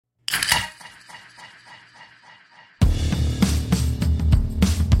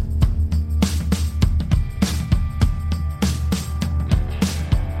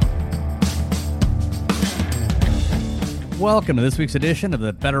Welcome to this week's edition of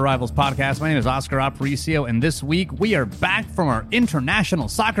the Better Rivals podcast. My name is Oscar Aparicio, and this week we are back from our international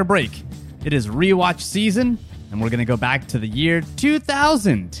soccer break. It is rewatch season, and we're going to go back to the year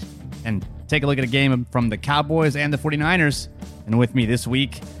 2000 and take a look at a game from the Cowboys and the 49ers. And with me this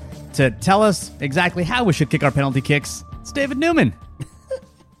week to tell us exactly how we should kick our penalty kicks, it's David Newman.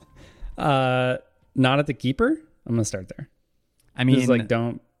 Not at the keeper? I'm going to start there. I mean, just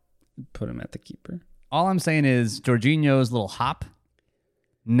don't put him at the keeper. All I'm saying is Jorginho's little hop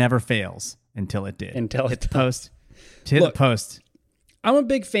never fails until it did. Until hit it the post. Hit the post. I'm a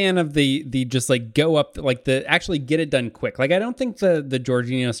big fan of the just go up, the actually get it done quick. I don't think the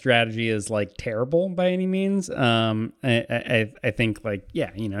Jorginho strategy is terrible by any means. I think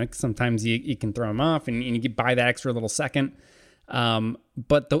sometimes you can throw him off and you can buy that extra little second.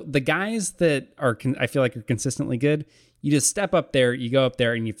 But the guys that I feel like are consistently good, you just step up there, you go up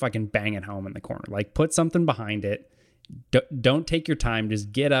there and you fucking bang it home in the corner. Put something behind it. Don't take your time.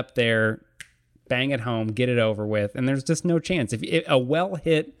 Just get up there, bang it home, get it over with. And there's just no chance. If a well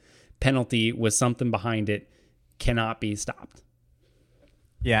hit penalty with something behind it cannot be stopped.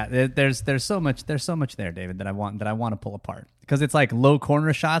 Yeah, there's so much there, David, that I want to pull apart, because it's like low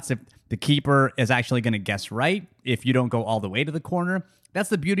corner shots. If the keeper is actually going to guess right, if you don't go all the way to the corner, that's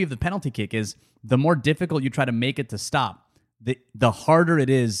the beauty of the penalty kick. Is the more difficult you try to make it to stop, the harder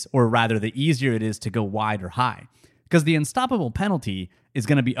it is, or rather, the easier it is to go wide or high. Because the unstoppable penalty is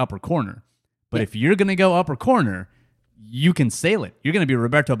going to be upper corner, but if you're going to go upper corner, you can sail it. You're going to be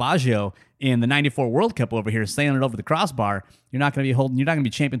Roberto Baggio in the '94 World Cup over here, sailing it over the crossbar. You're not going to be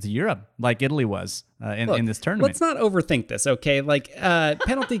champions of Europe like Italy was in this tournament. Let's not overthink this, okay?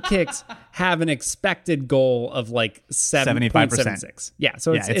 Penalty kicks have an expected goal of 75%. Yeah,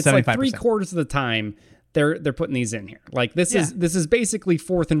 so it's 75%. 3/4 of the time they're putting these in here. This is basically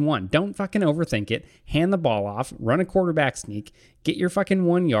 4th and 1. Don't fucking overthink it. Hand the ball off, run a quarterback sneak, get your fucking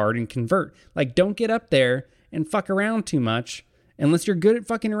 1 yard and convert. Don't get up there and fuck around too much unless you're good at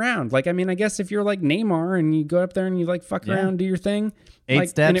fucking around. I guess if you're like Neymar and you go up there and you fuck around, do your thing, 8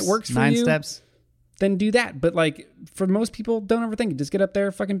 steps, and it works for 9 you, steps, then do that. But for most people, don't overthink it. Just get up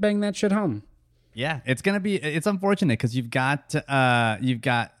there, fucking bang that shit home. Yeah, it's unfortunate because you've got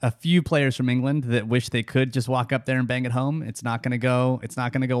a few players from England that wish they could just walk up there and bang it home. It's not going to go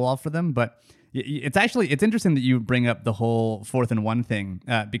well for them, but it's interesting that you bring up the whole 4th and 1 thing,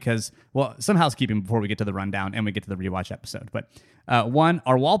 because, well, some housekeeping before we get to the rundown and we get to the rewatch episode. But one,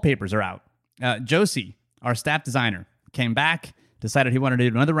 our wallpapers are out. Josie, our staff designer, came back, decided he wanted to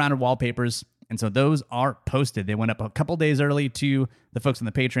do another round of wallpapers, and so those are posted. They went up a couple days early to the folks on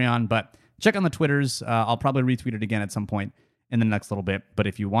the Patreon, but check on the Twitters. I'll probably retweet it again at some point in the next little bit. But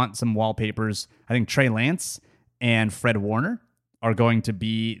if you want some wallpapers, I think Trey Lance and Fred Warner are going to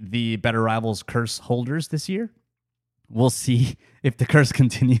be the Better Rivals curse holders this year. We'll see if the curse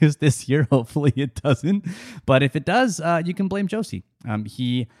continues this year. Hopefully it doesn't. But if it does, you can blame Josie.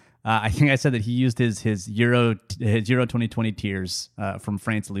 I think I said that he used his Euro 2020 tears from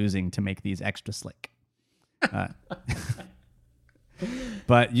France losing to make these extra slick.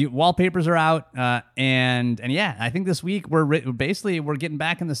 But wallpapers are out, and yeah, I think this week we're getting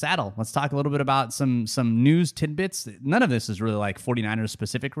back in the saddle. Let's talk a little bit about some news tidbits. None of this is really 49ers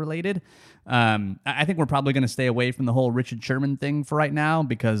specific related. I think we're probably going to stay away from the whole Richard Sherman thing for right now,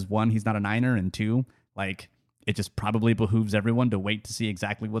 because 1, he's not a Niner, and 2, it just probably behooves everyone to wait to see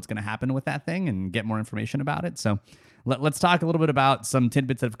exactly what's going to happen with that thing and get more information about it. So let's talk a little bit about some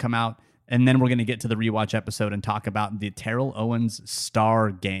tidbits that have come out. And then we're going to get to the rewatch episode and talk about the Terrell Owens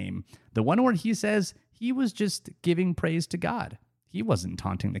star game. The one where he says he was just giving praise to God. He wasn't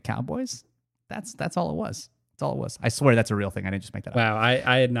taunting the Cowboys. That's all it was. That's all it was. I swear that's a real thing. I didn't just make that up. Wow,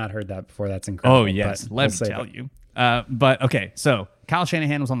 I had not heard that before. That's incredible. Oh, yes. Let me tell you. But, okay, so Kyle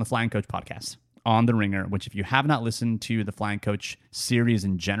Shanahan was on the Flying Coach podcast on The Ringer, which if you have not listened to the Flying Coach series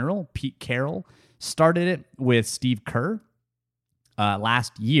in general, Pete Carroll started it with Steve Kerr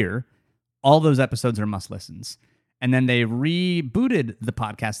last year. All those episodes are must-listens. And then they rebooted the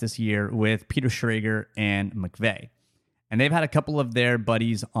podcast this year with Peter Schrager and McVay. And they've had a couple of their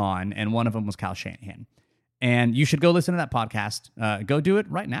buddies on, and one of them was Kyle Shanahan. And you should go listen to that podcast. Go do it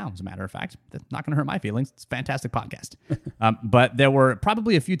right now, as a matter of fact. That's not going to hurt my feelings. It's a fantastic podcast. But there were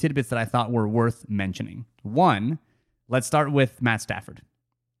probably a few tidbits that I thought were worth mentioning. One, let's start with Matt Stafford.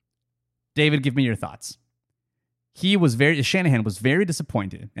 David, give me your thoughts. Shanahan was very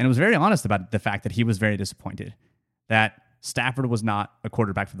disappointed, and was very honest about the fact that he was very disappointed that Stafford was not a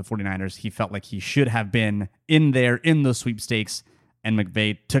quarterback for the 49ers. He felt like he should have been in those sweepstakes, and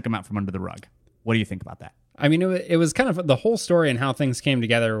McVay took him out from under the rug. What do you think about that? I mean, it was kind of the whole story and how things came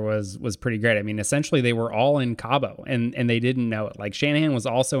together was pretty great. I mean, essentially they were all in Cabo and they didn't know it. Like Shanahan was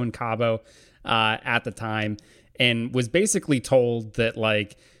also in Cabo at the time and was basically told that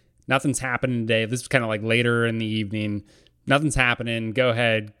like nothing's happening today. This was kind of like later in the evening. Nothing's happening. Go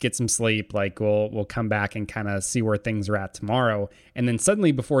ahead, get some sleep. Like we'll come back and kind of see where things are at tomorrow. And then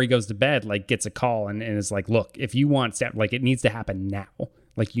suddenly before he goes to bed, like gets a call and is like, look, if you want staff, like it needs to happen now.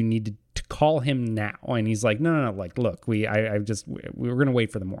 Like you need to call him now. And he's like, no. Like, look, we were going to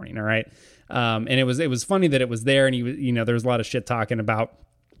wait for the morning. All right. And it was funny that it was there. And he was, there was a lot of shit talking about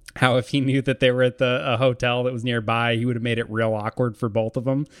how if he knew that they were at a hotel that was nearby, he would have made it real awkward for both of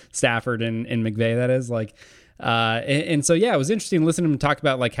them, Stafford and McVay, that is. Like, and so, yeah, it was interesting listening to him talk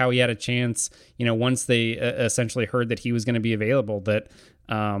about like how he had a chance, once they essentially heard that he was going to be available, that,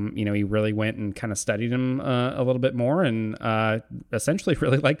 he really went and kind of studied him a little bit more and essentially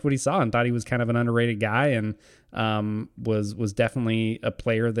really liked what he saw and thought he was kind of an underrated guy and was definitely a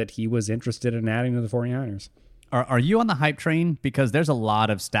player that he was interested in adding to the 49ers. Are you on the hype train? Because there's a lot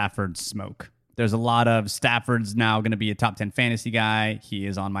of Stafford smoke. There's a lot of Stafford's now going to be a top 10 fantasy guy. He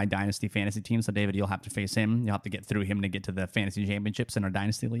is on my dynasty fantasy team. So, David, you'll have to face him. You'll have to get through him to get to the fantasy championships in our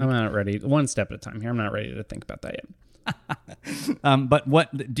dynasty league. I'm not ready. One step at a time here. I'm not ready to think about that yet. But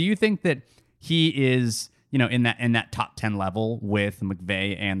what do you think that he is, in that top 10 level with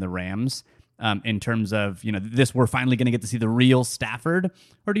McVay and the Rams? In terms of, this, we're finally going to get to see the real Stafford?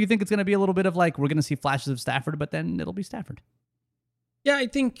 Or do you think it's going to be a little bit of like, we're going to see flashes of Stafford, but then it'll be Stafford? Yeah, I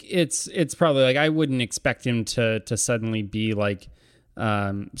think it's probably like, I wouldn't expect him to suddenly be like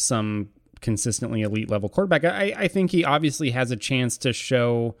some consistently elite level quarterback. I think he obviously has a chance to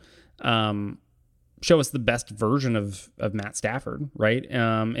show us the best version of Matt Stafford, right?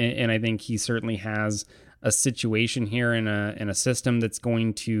 And I think he certainly has a situation here in a system that's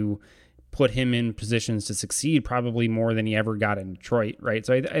going to put him in positions to succeed probably more than he ever got in Detroit, right?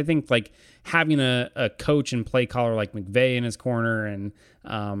 So I think like having a coach and play caller like McVay in his corner and,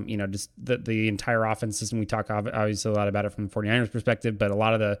 just the entire offense system, we talk obviously a lot about it from the 49ers perspective, but a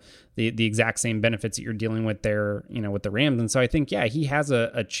lot of the exact same benefits that you're dealing with there, with the Rams. And so I think, yeah, he has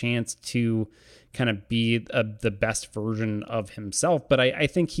a chance to kind of be the best version of himself, but I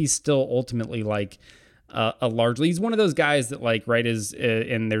think he's still ultimately like, he's one of those guys that like, right, is,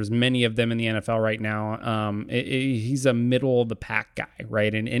 and there's many of them in the NFL right now. He's a middle of the pack guy,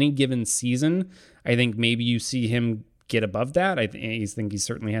 right? In any given season, I think maybe you see him get above that. I think he's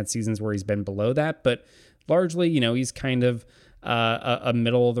certainly had seasons where he's been below that, but largely, he's kind of a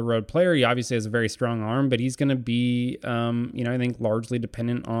middle of the road player. He obviously has a very strong arm, but he's going to be, I think largely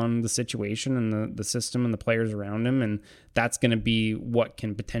dependent on the situation and the system and the players around him. And that's going to be what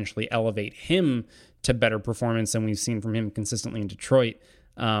can potentially elevate him to better performance than we've seen from him consistently in Detroit.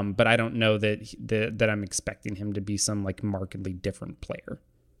 But I don't know that I'm expecting him to be some like markedly different player.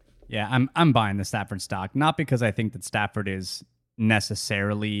 Yeah, I'm buying the Stafford stock, not because I think that Stafford is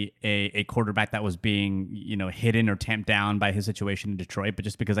necessarily a quarterback that was being, hidden or tamped down by his situation in Detroit, but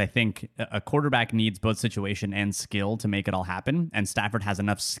just because I think a quarterback needs both situation and skill to make it all happen. And Stafford has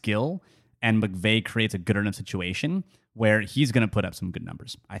enough skill and McVay creates a good enough situation where he's going to put up some good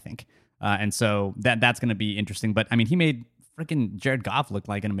numbers, I think. And so that's going to be interesting. But I mean, he made freaking Jared Goff look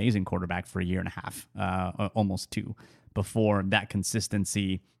like an amazing quarterback for a year and a half, almost two, before that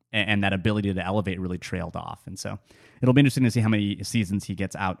consistency and that ability to elevate really trailed off. And so it'll be interesting to see how many seasons he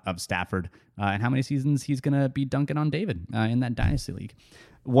gets out of Stafford and how many seasons he's going to be dunking on David in that dynasty league.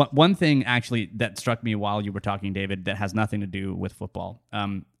 One thing actually that struck me while you were talking, David, that has nothing to do with football.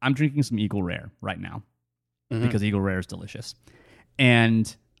 I'm drinking some Eagle Rare right now because Eagle Rare is delicious.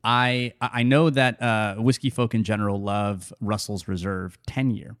 And I know that whiskey folk in general love Russell's Reserve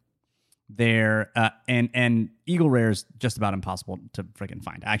 10-year. And Eagle Rare is just about impossible to freaking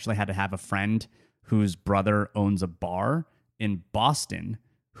find. I actually had to have a friend whose brother owns a bar in Boston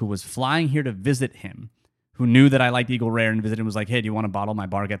who was flying here to visit him, who knew that I liked Eagle Rare and visited him, was like, hey, do you want a bottle? My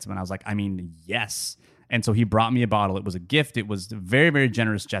bar gets them. And I was like, I mean, yes. And so he brought me a bottle. It was a gift. It was a very, very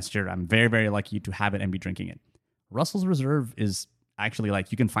generous gesture. I'm very, very lucky to have it and be drinking it. Russell's Reserve is actually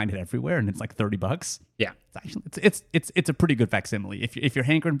like, you can find it everywhere and it's like $30. Yeah. It's a pretty good facsimile. If you're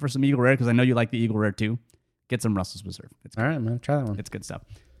hankering for some Eagle Rare, because I know you like the Eagle Rare too, get some Russell's Reserve. All right, I'm going to try that one. It's good stuff.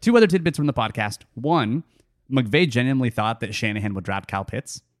 Two other tidbits from the podcast. One, McVay genuinely thought that Shanahan would draft Kyle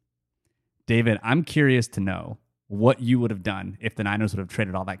Pitts. David, I'm curious to know what you would have done if the Niners would have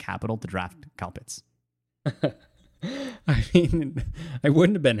traded all that capital to draft Kyle Pitts. I mean, I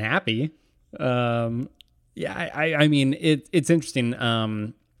wouldn't have been happy. Yeah, I mean, it's interesting.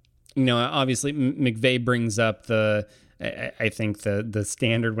 Obviously McVay brings up the I think the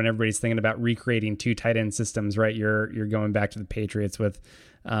standard when everybody's thinking about recreating 2 tight end systems, right? You're going back to the Patriots with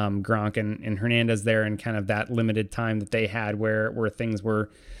Gronk and Hernandez there, and kind of that limited time that they had where things were,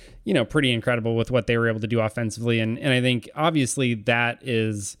 pretty incredible with what they were able to do offensively. And I think obviously that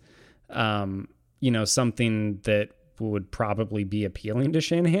is, something that would probably be appealing to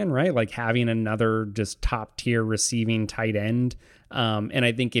Shanahan, right? Like having another just top tier receiving tight end. And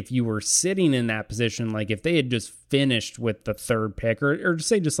I think if you were sitting in that position, like if they had just finished with the 3rd pick or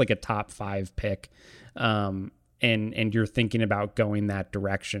say just like a top 5 pick, and you're thinking about going that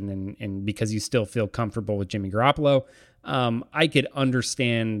direction and because you still feel comfortable with Jimmy Garoppolo, I could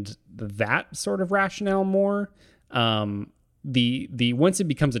understand that sort of rationale more. The once it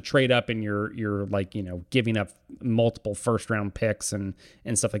becomes a trade up and you're like, giving up multiple 1st round picks and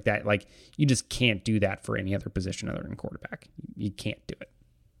stuff like that, like you just can't do that for any other position other than quarterback. You can't do it.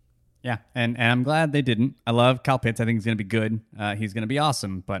 Yeah, and I'm glad they didn't. I love Kyle Pitts. I think he's going to be good. He's going to be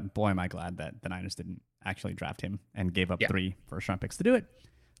awesome. But boy, am I glad that the Niners didn't actually draft him and gave up 3 first-round picks to do it.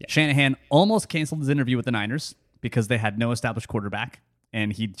 Yeah. Shanahan almost canceled his interview with the Niners because they had no established quarterback,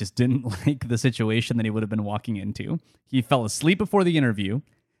 and he just didn't like the situation that he would have been walking into. He fell asleep before the interview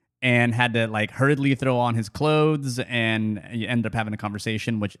and had to hurriedly throw on his clothes, and he ended up having a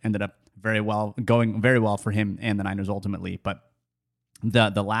conversation, which ended up going very well for him and the Niners ultimately. But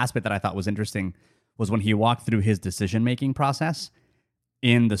the last bit that I thought was interesting was when he walked through his decision-making process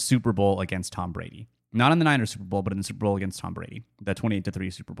in the Super Bowl against Tom Brady. Not in the Niners Super Bowl, but in the Super Bowl against Tom Brady, the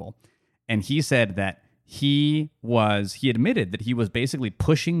 28-3 Super Bowl. And he said that he admitted that he was basically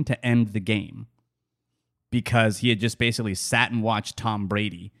pushing to end the game because he had just basically sat and watched Tom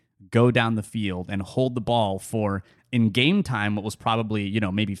Brady go down the field and hold the ball for, in game time, what was probably,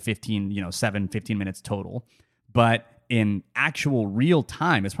 maybe 15 minutes total. But in actual real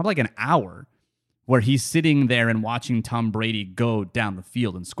time, it's probably like an hour where he's sitting there and watching Tom Brady go down the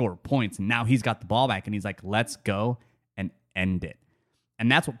field and score points. And now he's got the ball back and he's like, let's go and end it. And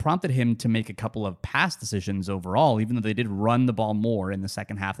that's what prompted him to make a couple of pass decisions overall, even though they did run the ball more in the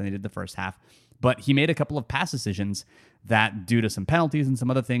second half than they did the first half. But he made a couple of pass decisions that, due to some penalties and some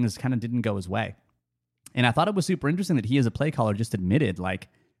other things, kind of didn't go his way. And I thought it was super interesting that he, as a play caller, just admitted,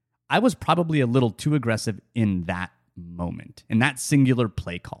 I was probably a little too aggressive in that moment, in that singular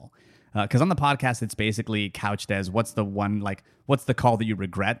play call. Because on the podcast, it's basically couched as what's the call that you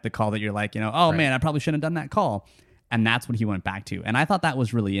regret, the call that you're like, right. Man, I probably shouldn't have done that call. And that's what he went back to. And I thought that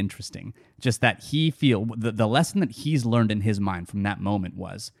was really interesting. Just that the lesson that he's learned in his mind from that moment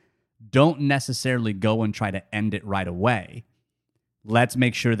was, don't necessarily go and try to end it right away. Let's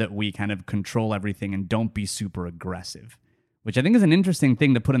make sure that we kind of control everything and don't be super aggressive, which I think is an interesting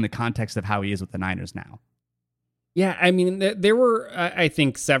thing to put in the context of how he is with the Niners now. Yeah, I mean, there were, I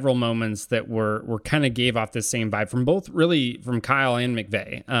think, several moments that were kind of gave off the same vibe from Kyle and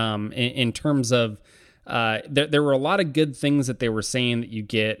McVay, in terms of there were a lot of good things that they were saying that you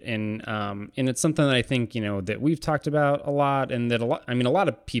get, and it's something that I think that we've talked about a lot, and that a lot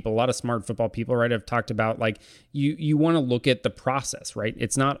of people, a lot of smart football people, right, have talked about. Like you want to look at the process, right?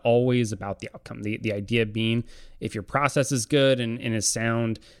 It's not always about the outcome. The idea being, if your process is good and is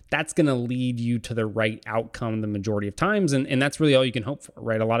sound, that's going to lead you to the right outcome the majority of times, and that's really all you can hope for,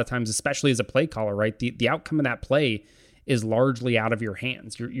 right? A lot of times, especially as a play caller, right, the outcome of that play is largely out of your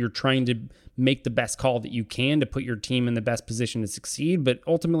hands. You're trying to make the best call that you can to put your team in the best position to succeed, but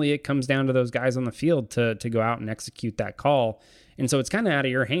ultimately it comes down to those guys on the field to go out and execute that call. And so it's kind of out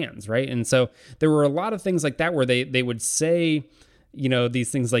of your hands, right? And so there were a lot of things like that where they would say, these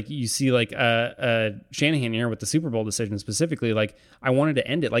things, like you see Shanahan here with the Super Bowl decision specifically, like, I wanted to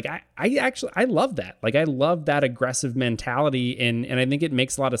end it. Like, I love that. Like, I love that aggressive mentality. And I think it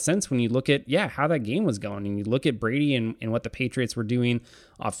makes a lot of sense when you look at, how that game was going, and you look at Brady and what the Patriots were doing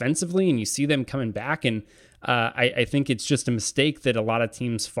offensively, and you see them coming back. And I think it's just a mistake that a lot of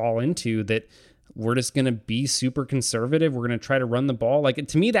teams fall into, that we're just going to be super conservative. We're going to try to run the ball. Like,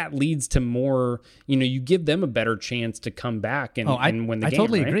 to me, that leads to more, you give them a better chance to come back and win the game. I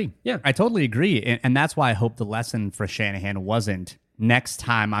totally right? agree. Yeah, I totally agree. And that's why I hope the lesson for Shanahan wasn't, next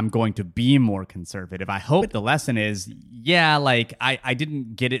time I'm going to be more conservative. I hope the lesson is, I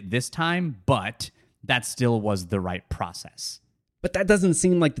didn't get it this time, but that still was the right process. But that doesn't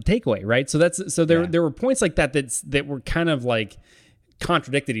seem like the takeaway, right? So there were points like that were kind of like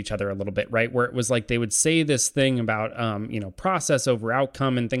contradicted each other a little bit, right? Where it was like they would say this thing about process over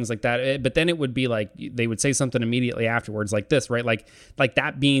outcome and things like that, but then it would be like they would say something immediately afterwards like this, right? Like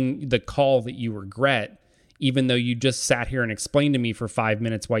that being the call that you regret, even though you just sat here and explained to me for 5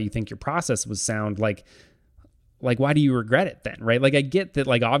 minutes why you think your process was sound. Like, like, why do you regret it then, right? Like, I get that,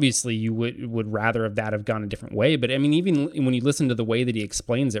 like, obviously you would rather have gone a different way, but I mean, even when you listen to the way that he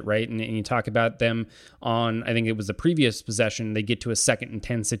explains it, right, and you talk about them on, I think it was the previous possession, they get to a 2nd and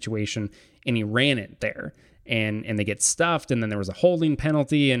 10 situation, and he ran it there, and they get stuffed, and then there was a holding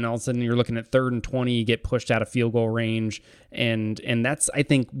penalty, and all of a sudden you're looking at 3rd and 20, you get pushed out of field goal range, and that's, I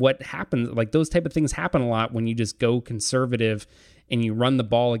think, what happens. Like, those type of things happen a lot when you just go conservative and you run the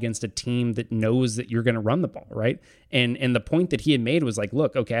ball against a team that knows that you're going to run the ball, right? And the point that he had made was like,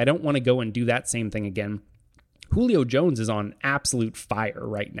 look, okay, I don't want to go and do that same thing again. Julio Jones is on absolute fire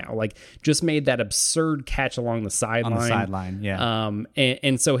right now. Like, just made that absurd catch along the sideline. On the sideline, yeah.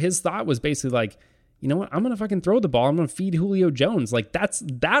 And so his thought was basically like, you know what? I'm going to fucking throw the ball. I'm going to feed Julio Jones. Like,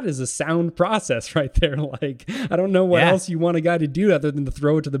 that is a sound process right there. Like, I don't know what else you want a guy to do other than to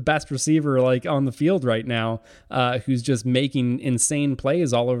throw it to the best receiver, like, on the field right now, who's just making insane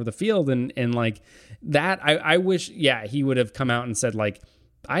plays all over the field. And like that, I wish, he would have come out and said, like,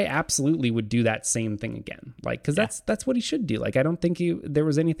 I absolutely would do that same thing again. Like, cause that's what he should do. Like, I don't think there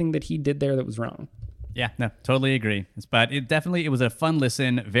was anything that he did there that was wrong. Yeah, no, totally agree. But it was a fun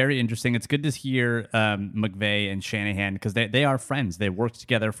listen, very interesting. It's good to hear McVay and Shanahan because they are friends. They worked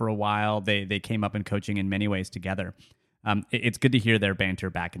together for a while. They came up in coaching in many ways together. It's good to hear their banter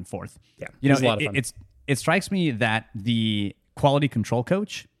back and forth. Yeah, you know, a lot of fun. It strikes me that the quality control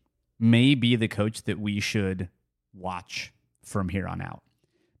coach may be the coach that we should watch from here on out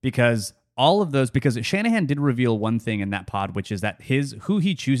because Shanahan did reveal one thing in that pod, which is that who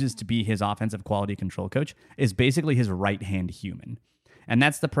he chooses to be his offensive quality control coach is basically his right-hand human. And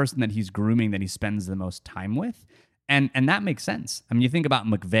that's the person that he's grooming, that he spends the most time with. And that makes sense. I mean, you think about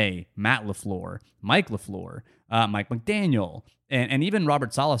McVay, Matt LaFleur, Mike LaFleur, Mike McDaniel, and even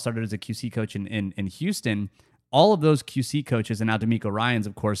Robert Saleh started as a QC coach in Houston. All of those QC coaches, and now DeMeco Ryans,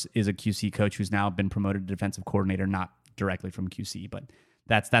 of course, is a QC coach who's now been promoted to defensive coordinator, not directly from QC, but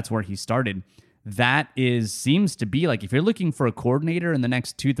that's where he started. That seems to be like, if you're looking for a coordinator in the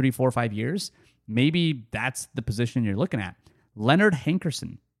next 2, 3, 4, 5 years, maybe that's the position you're looking at. Leonard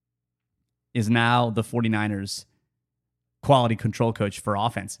Hankerson is now the 49ers quality control coach for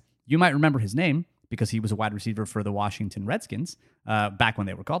offense. You might remember his name because he was a wide receiver for the Washington Redskins back when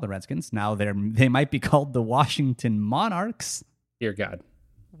they were called the Redskins. Now they might be called the Washington Monarchs. Dear God.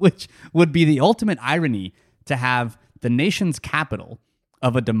 Which would be the ultimate irony to have the nation's capital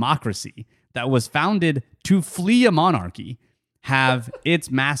of a democracy that was founded to flee a monarchy have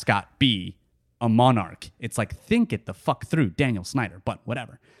its mascot be a monarch. It's like, think it the fuck through, Daniel Snyder, but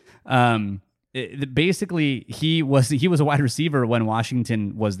whatever. Basically, he was a wide receiver when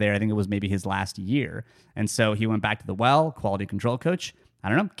Washington was there. I think it was maybe his last year. And so he went back to the quality control coach. I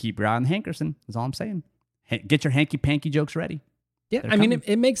don't know, keep your eye on Hankerson, is all I'm saying. Get your hanky-panky jokes ready. Yeah, I mean,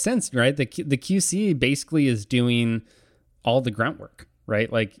 it makes sense, right? The QC basically is doing all the grunt work. Right,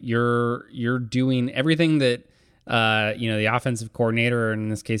 like you're doing everything that the offensive coordinator, or in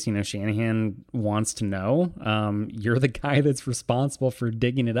this case, Shanahan wants to know. You're the guy that's responsible for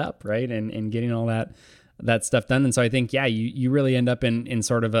digging it up, right, and getting all that stuff done. And so I think, you really end up in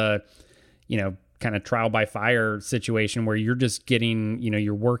sort of a, kind of trial by fire situation where you're just getting,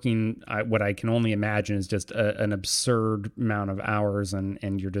 you're working. What I can only imagine is just an absurd amount of hours,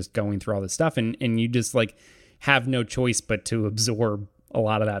 and you're just going through all this stuff, and you just like have no choice but to absorb a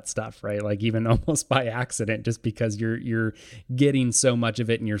lot of that stuff, right? Like even almost by accident, just because you're getting so much of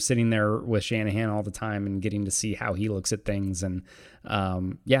it, and you're sitting there with Shanahan all the time and getting to see how he looks at things. And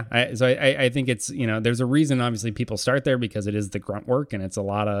I think it's, there's a reason obviously people start there, because it is the grunt work, and it's a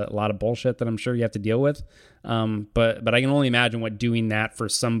lot of bullshit that I'm sure you have to deal with. But I can only imagine what doing that for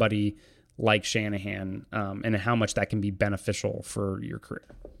somebody like Shanahan, and how much that can be beneficial for your career.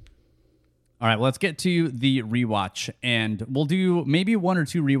 All right, well, let's get to the rewatch, and we'll do maybe 1 or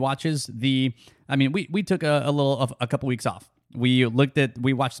 2 rewatches. We took a couple weeks off. We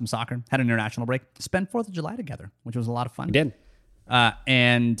watched some soccer, had an international break, spent 4th of July together, which was a lot of fun. We did.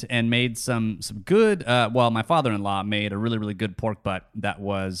 And made some good, my father-in-law made a really, really good pork butt that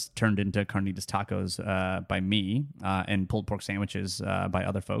was turned into carnitas tacos by me, and pulled pork sandwiches by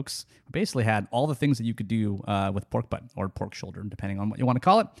other folks. Basically had all the things that you could do with pork butt or pork shoulder, depending on what you want to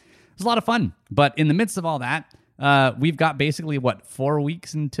call it. It was a lot of fun. But in the midst of all that, we've got basically, 4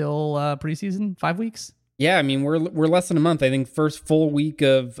 weeks until preseason? 5 weeks? Yeah, I mean, we're less than a month. I think first full week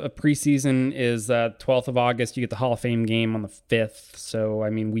of preseason is 12th of August. You get the Hall of Fame game on the 5th. So, I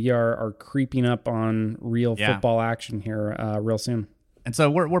mean, we are creeping up on real football action here real soon. And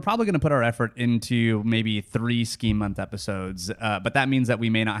so we're probably going to put our effort into maybe 3 scheme month episodes, but that means that we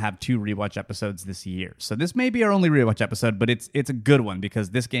may not have 2 rewatch episodes this year. So this may be our only rewatch episode, but it's a good one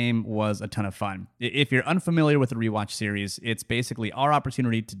because this game was a ton of fun. If you're unfamiliar with the rewatch series, it's basically our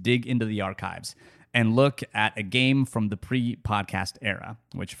opportunity to dig into the archives and look at a game from the pre-podcast era,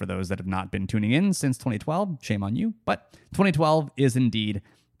 which for those that have not been tuning in since 2012, shame on you, but 2012 is indeed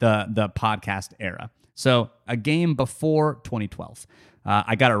the podcast era. So a game before 2012.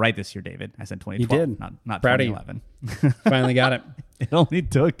 I got it right this year, David. I said 2012, you did. not Proud 2011. Finally got it. It only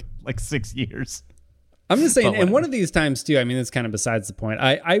took like 6 years. I'm just saying, and one of these times too, I mean, it's kind of besides the point.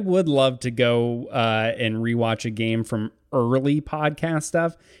 I would love to go and rewatch a game from early podcast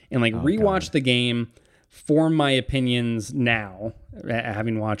stuff and like rewatch the game, form my opinions now,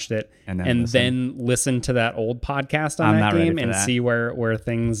 having watched it, and then listen to that old podcast on that game and see where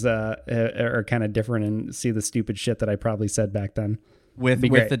things are kind of different and see the stupid shit that I probably said back then. With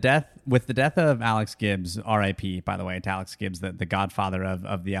the death of Alex Gibbs, R.I.P. by the way, to Alex Gibbs, the godfather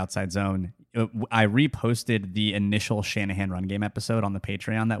of the Outside Zone. I reposted the initial Shanahan run game episode on the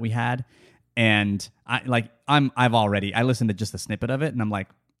Patreon that we had, and I listened to just a snippet of it, and I'm like,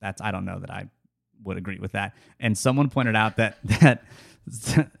 I don't know that I would agree with that. And someone pointed out that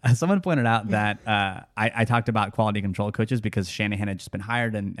I talked about quality control coaches because Shanahan had just been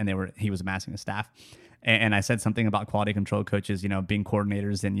hired and he was amassing a staff. And I said something about quality control coaches, being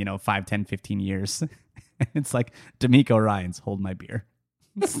coordinators in, 5, 10, 15 years. It's like D'Amico Ryans, hold my beer.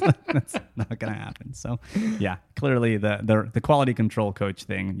 That's not going to happen. So yeah, clearly the quality control coach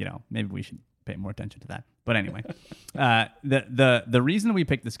thing, maybe we should pay more attention to that. But anyway, the reason we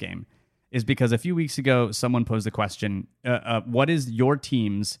picked this game is because a few weeks ago, someone posed the question, what is your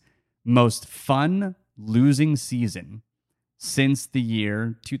team's most fun losing season since the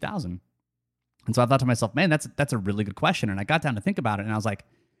year 2000? And so I thought to myself, man, that's a really good question. And I got down to think about it, and I was like,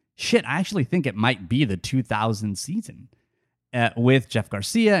 shit, I actually think it might be the 2000 season with Jeff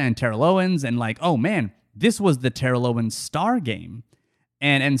Garcia and Terrell Owens. And like, oh man, this was the Terrell Owens star game.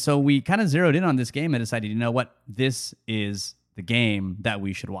 And so we kind of zeroed in on this game and decided, you know what, this is the game that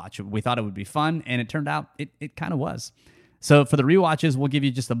we should watch. We thought it would be fun, and it turned out it kind of was. So for the rewatches, we'll give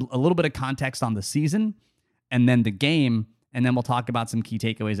you just a little bit of context on the season and then the game, and then we'll talk about some key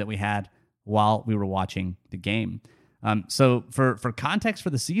takeaways that we had while we were watching the game. So for context for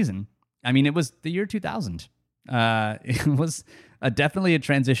the season, I mean, it was the year 2000. It was definitely a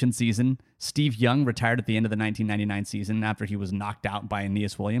transition season. Steve Young retired at the end of the 1999 season after he was knocked out by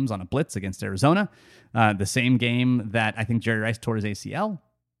Aeneas Williams on a blitz against Arizona. The same game that I think Jerry Rice tore his ACL.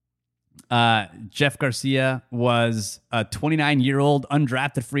 Jeff Garcia was a 29-year-old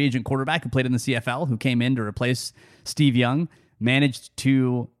undrafted free agent quarterback who played in the CFL, who came in to replace Steve Young, managed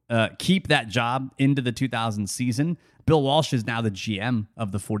to keep that job into the 2000 season. Bill Walsh is now the GM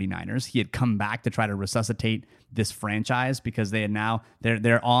of the 49ers. He had come back to try to resuscitate this franchise because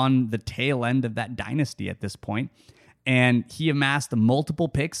they're on the tail end of that dynasty at this point. And he amassed multiple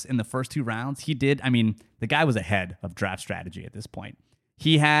picks in the first 2 rounds. The guy was ahead of draft strategy at this point.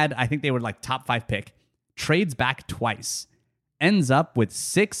 He had, I think they were like top 5 pick, trades back twice, ends up with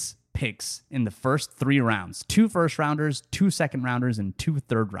 6 picks in the first 3 rounds, 2 first rounders, 2 second rounders, and 2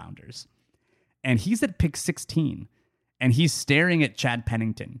 third rounders. And he's at pick 16, and he's staring at Chad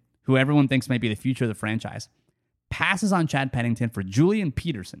Pennington, who everyone thinks might be the future of the franchise, passes on Chad Pennington for Julian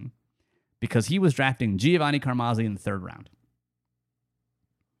Peterson because he was drafting Giovanni Carmazzi in the 3rd round.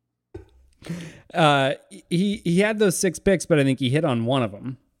 He had those 6 picks, but I think he hit on one of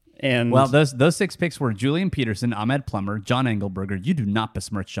them. And well, those 6 picks were Julian Peterson, Ahmed Plummer, John Engelberger. You do not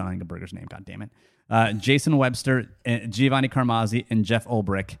besmirch John Engelberger's name, goddammit. Jason Webster, Giovanni Carmazzi, and Jeff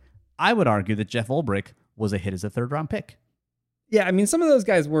Ulbrich. I would argue that Jeff Ulbrich was a hit as a 3rd round pick. Yeah, I mean, some of those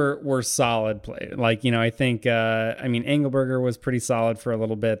guys were solid play. Like, I think, Engelberger was pretty solid for a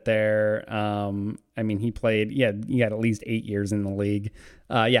little bit there. He played, he had at least 8 years in the league.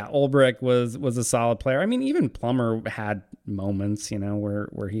 Ulbrich was a solid player. I mean, even Plummer had moments,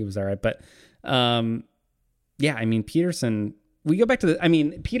 where he was all right. But, Peterson, we go back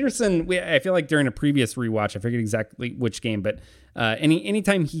to Peterson, I feel like during a previous rewatch, I forget exactly which game, but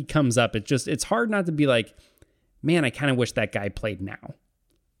anytime he comes up, it's hard not to be like, man, I kind of wish that guy played now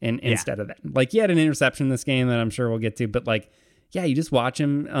instead of then. Like, he had an interception in this game that I'm sure we'll get to, but you just watch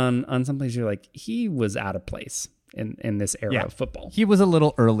him on some places, you're like, he was out of place in this era of football. He was a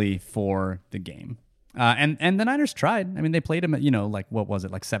little early for the game. And the Niners tried. I mean, they played him at,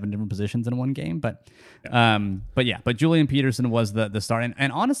 7 different positions in one game. But Julian Peterson was the start.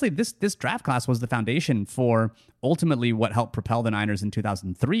 And honestly, this draft class was the foundation for ultimately what helped propel the Niners in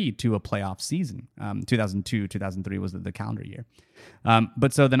 2003 to a playoff season. 2002, 2003 was the calendar year.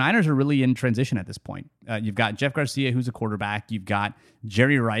 But so the Niners are really in transition at this point. You've got Jeff Garcia, who's a quarterback. You've got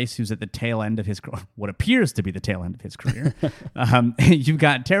Jerry Rice, who's at the tail end of what appears to be the tail end of his career. You've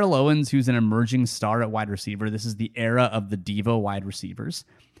got Terrell Owens, who's an emerging star at wide receiver. This is the era of the Devo wide receivers.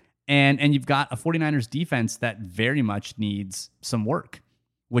 And you've got a 49ers defense that very much needs some work,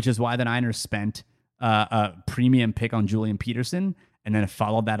 which is why the Niners spent a premium pick on Julian Peterson and then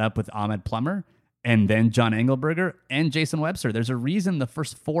followed that up with Ahmed Plummer and then John Engelberger and Jason Webster. There's a reason the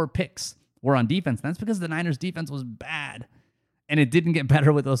first 4 picks were on defense. And that's because the Niners defense was bad. And it didn't get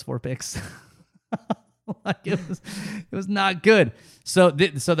better with those 4 picks. Like it was not good. So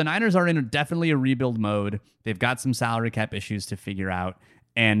the Niners are in definitely a rebuild mode. They've got some salary cap issues to figure out.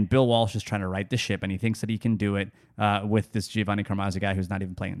 And Bill Walsh is trying to right the ship, and he thinks that he can do it with this Giovanni Carmazzi guy who's not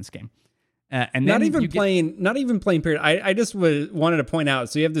even playing in this game. And not even playing. Period. I just wanted to point out.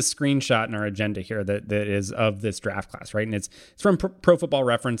 So you have this screenshot in our agenda here that is of this draft class, right? And it's from Pro Football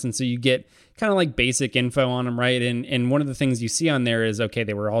Reference, and so you get kind of like basic info on them, right? And one of the things you see on there is, okay,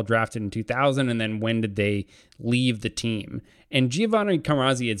 they were all drafted in 2000, and then when did they leave the team? And Giovanni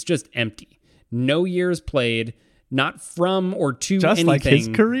Carmazzi, it's just empty. No years played. Not from or to just anything. Like his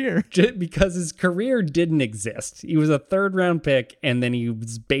career. Because his career didn't exist. He was a 3rd round pick, and then he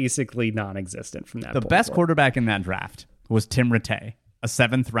was basically non-existent from that point. The best quarterback in that draft was Tim Rattay, a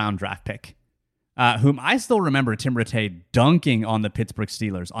 7th round draft pick, whom I still remember Tim Rattay dunking on the Pittsburgh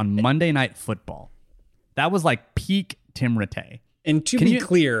Steelers on Monday Night Football. That was like peak Tim Rattay. And to be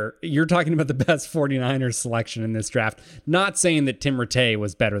clear, you're talking about the best 49ers selection in this draft, not saying that Tim Rattay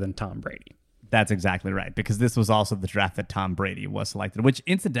was better than Tom Brady. That's exactly right, because this was also the draft that Tom Brady was selected, which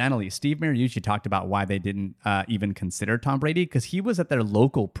incidentally, Steve Mariucci talked about why they didn't even consider Tom Brady, because he was at their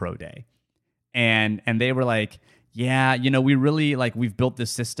local pro day. And they were like, yeah, we really we've built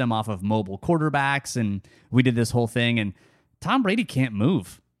this system off of mobile quarterbacks, and we did this whole thing, and Tom Brady can't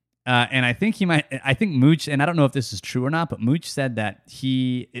move. And I think Mooch, and I don't know if this is true or not, but Mooch said that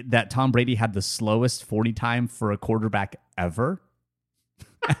Tom Brady had the slowest 40 time for a quarterback ever.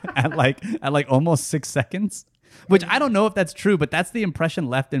 at almost 6 seconds, which I don't know if that's true, but that's the impression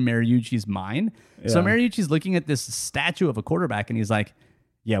left in Mariucci's mind. Yeah. So Mariucci's looking at this statue of a quarterback, and he's like,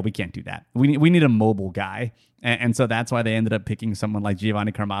 yeah, we can't do that. We need a mobile guy. And so that's why they ended up picking someone like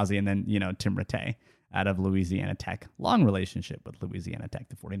Giovanni Carmazzi and then, Tim Rattay out of Louisiana Tech. Long relationship with Louisiana Tech,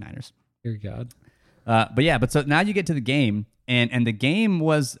 the 49ers. Dear God. But so now you get to the game, and the game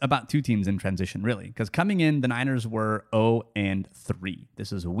was about 2 teams in transition, really, because coming in, the Niners were 0-3.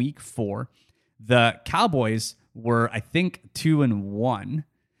 This is week 4. The Cowboys were, I think, 2-1,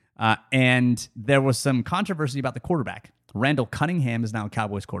 and there was some controversy about the quarterback. Randall Cunningham is now a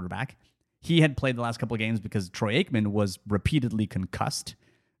Cowboys quarterback. He had played the last couple of games because Troy Aikman was repeatedly concussed,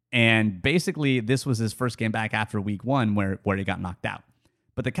 and basically this was his first game back after week 1 where he got knocked out.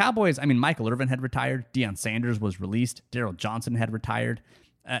 But the Cowboys, Michael Irvin had retired. Deion Sanders was released. Daryl Johnson had retired.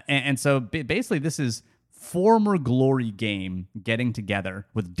 And so basically this is former glory game getting together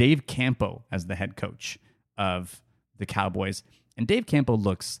with Dave Campo as the head coach of the Cowboys. And Dave Campo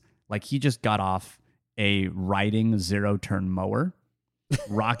looks like he just got off a riding 0-turn mower,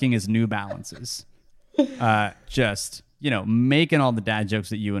 rocking his New Balances. Just, making all the dad jokes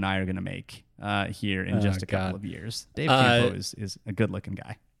that you and I are going to make. Here in just a couple of years. Dave Campo is a good-looking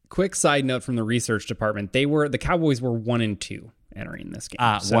guy. Quick side note from the research department: the Cowboys were 1-2 entering this game.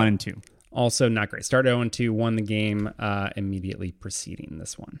 1-2, also not great. Started 0-2, won the game immediately preceding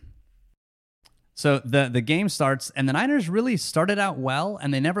this one. So the game starts, and the Niners really started out well,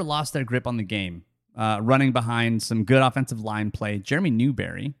 and they never lost their grip on the game. Running behind some good offensive line play. Jeremy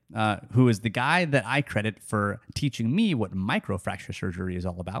Newberry, who is the guy that I credit for teaching me what microfracture surgery is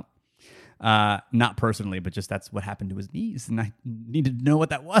all about. Not personally, but just that's what happened to his knees, and I needed to know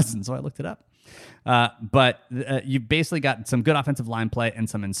what that was, and so I looked it up. But you basically got some good offensive line play and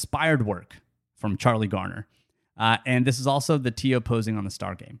some inspired work from Charlie Garner. And this is also the T opposing on the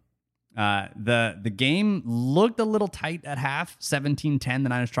Star game. The game looked a little tight at half, 17-10. The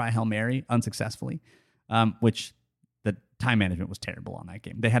Niners try Hail Mary unsuccessfully, which the time management was terrible on that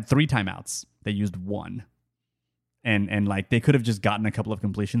game. They had 3 timeouts. They used 1. And they could have just gotten a couple of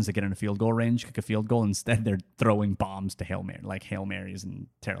completions to get in a field goal range, kick a field goal. Instead, they're throwing bombs to Hail Marys and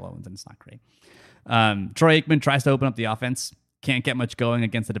Terrell Owens, and it's not great. Troy Aikman tries to open up the offense. Can't get much going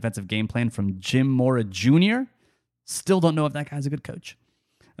against the defensive game plan from Jim Mora Jr. Still don't know if that guy's a good coach.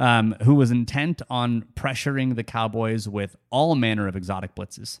 Who was intent on pressuring the Cowboys with all manner of exotic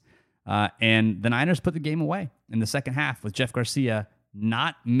blitzes. And the Niners put the game away in the second half with Jeff Garcia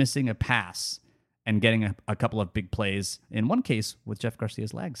not missing a pass and getting a couple of big plays, in one case with Jeff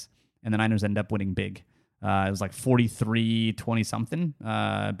Garcia's legs. And the Niners end up winning big It was like 43-20 something.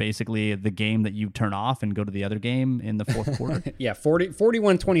 Basically, the game that you turn off and go to the other game in the fourth quarter. Yeah,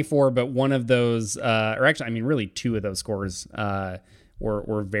 41-24, but one of those, or actually, I mean, really two of those scores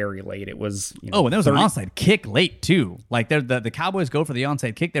were very late. It was, and there was an onside kick late too. Like the Cowboys go for the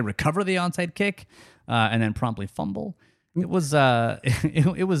onside kick, they recover the onside kick, and then promptly fumble. It was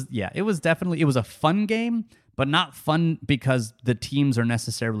it was definitely a fun game, but not fun because the teams are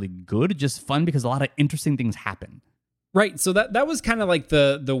necessarily good. Just fun because a lot of interesting things happen. Right. So that was kind of like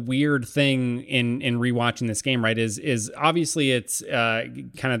the weird thing in rewatching this game, right? Is obviously it's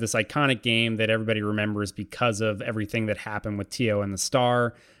kind of this iconic game that everybody remembers because of everything that happened with T.O. and the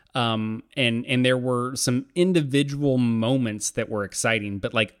Star. And there were some individual moments that were exciting,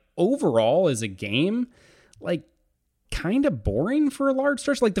 but like overall as a game, like kind of boring for a large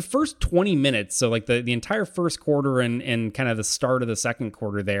stretch. Like the first 20 minutes, so like the entire first quarter and kind of the start of the second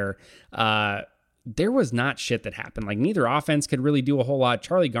quarter there was not shit that happened. Like neither offense could really do a whole lot.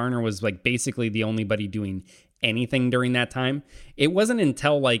 Charlie Garner was like basically the only buddy doing anything during that time. It wasn't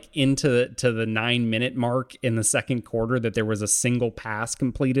until like into the 9-minute mark in the second quarter that there was a single pass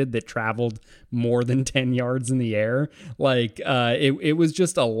completed that traveled more than 10 yards in the air. Like it was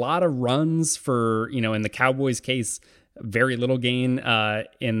just a lot of runs for, in the Cowboys case, very little gain.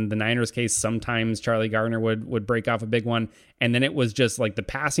 In the Niners case, sometimes Charlie Gardner would break off a big one. And then it was just like the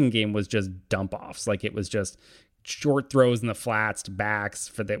passing game was just dump offs. Like it was just short throws in the flats to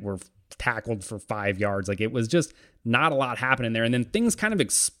backs that were tackled for 5 yards. Like it was just not a lot happening there. And then things kind of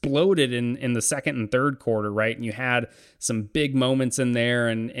exploded in the second and third quarter, right? And you had some big moments in there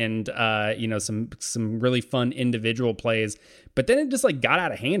and some really fun individual plays. But then it just like got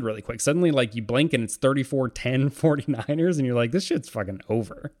out of hand really quick. Suddenly like you blink and it's 34-10 49ers and you're like, this shit's fucking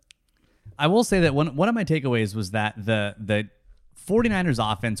over. I will say that one of my takeaways was that the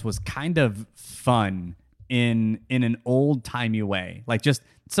 49ers offense was kind of fun in an old-timey way. Like just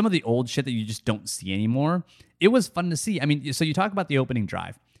some of the old shit that you just don't see anymore. It was fun to see. I mean, so you talk about the opening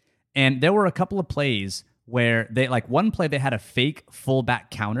drive, and there were a couple of plays where one play they had a fake fullback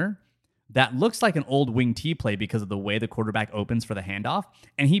counter that looks like an old wing T play because of the way the quarterback opens for the handoff,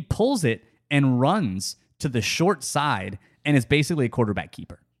 and he pulls it and runs to the short side and is basically a quarterback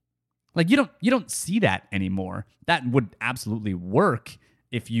keeper. Like you don't see that anymore. That would absolutely work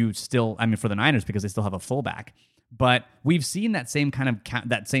if you still, for the Niners because they still have a fullback. But we've seen that same kind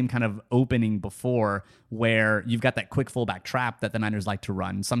of opening before, where you've got that quick fullback trap that the Niners like to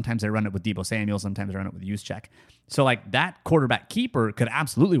run. Sometimes they run it with Deebo Samuel, sometimes they run it with Juszczyk. So like that quarterback keeper could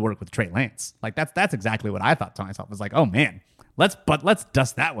absolutely work with Trey Lance. Like that's exactly what I thought to myself. I was like, oh man, let's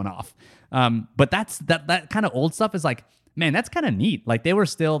dust that one off. But that kind of old stuff is like, man, that's kind of neat. Like they were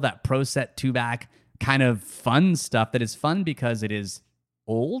still that pro set 2-back kind of fun stuff that is fun because it is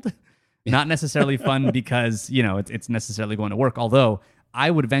old. Not necessarily fun because, it's necessarily going to work. Although I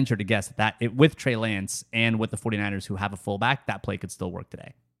would venture to guess that with Trey Lance and with the 49ers who have a fullback, that play could still work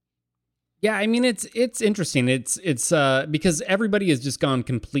today. Yeah, I mean, it's interesting. It's because everybody has just gone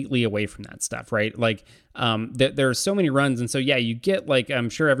completely away from that stuff, right? Like, there are so many runs. And so, yeah, you get like, I'm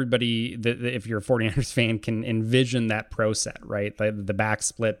sure everybody, if you're a 49ers fan, can envision that pro set, right? The back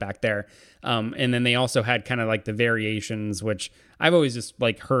split back there. And then they also had kind of like the variations, which I've always just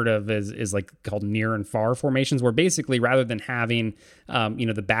like heard of is like called near and far formations, where basically rather than having,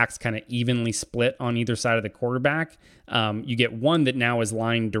 the backs kind of evenly split on either side of the quarterback, you get one that now is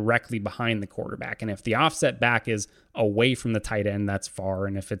lined directly behind the quarterback. And if the offset back is away from the tight end, that's far.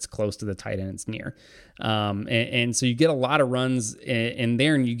 And if it's close to the tight end, it's near. And so you get a lot of runs in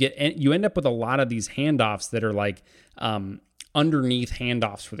there, and you end up with a lot of these handoffs that are like, underneath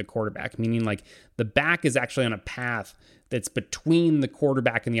handoffs for the quarterback, meaning like the back is actually on a path that's between the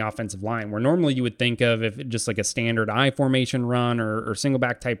quarterback and the offensive line, where normally you would think of if just like a standard I formation run or single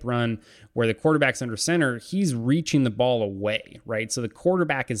back type run where the quarterback's under center, he's reaching the ball away, right? So the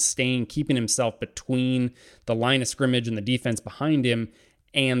quarterback is keeping himself between the line of scrimmage and the defense behind him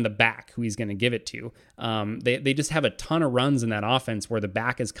and the back who he's going to give it to. They just have a ton of runs in that offense where the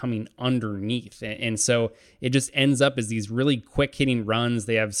back is coming underneath. And so it just ends up as these really quick hitting runs.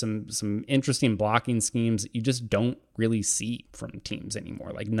 They have some interesting blocking schemes that you just don't really see from teams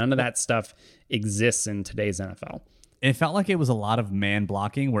anymore. Like none of that stuff exists in today's NFL. It felt like it was a lot of man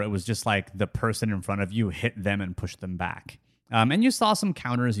blocking where it was just like the person in front of you hit them and push them back. And you saw some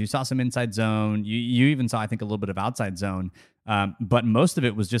counters, you saw some inside zone, you even saw, I think, a little bit of outside zone. But most of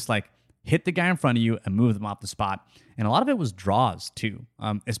it was just like hit the guy in front of you and move them off the spot. And a lot of it was draws too.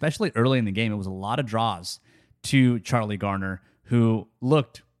 Especially early in the game, it was a lot of draws to Charlie Garner, who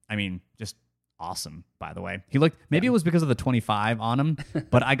looked, just awesome, by the way. He looked, maybe it was because of the 25 on him,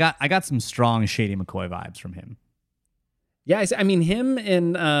 but I got some strong Shady McCoy vibes from him. Yeah, I mean him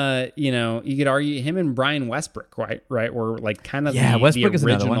and you could argue him and Brian Westbrook, right? Were like kind of Westbrook the is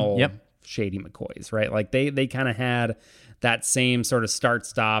another one. original Yep. Shady McCoys, right? Like they kind of had that same sort of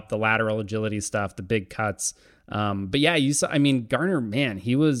start-stop, the lateral agility stuff, the big cuts. But yeah, you saw. I mean, Garner, man,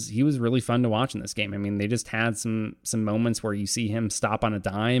 he was really fun to watch in this game. I mean, they just had some moments where you see him stop on a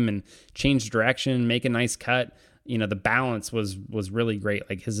dime and change direction, make a nice cut. The balance was really great.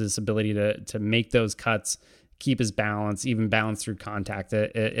 Like his ability to make those cuts, keep his balance, even balance through contact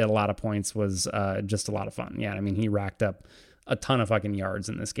at a lot of points was just a lot of fun. Yeah, I mean, he racked up a ton of fucking yards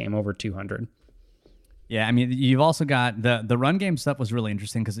in this game, over 200. Yeah, I mean, you've also got the run game stuff was really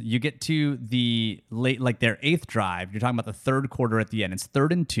interesting because you get to the late, like their 8th drive. You're talking about the third quarter at the end. It's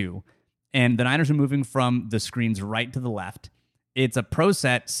 3rd and 2, and the Niners are moving from the screens right to the left. It's a pro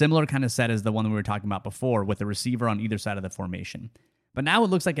set, similar kind of set as the one that we were talking about before, with a receiver on either side of the formation. But now it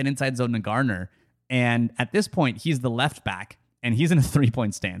looks like an inside zone to Garner, and at this point, he's the left back, and he's in a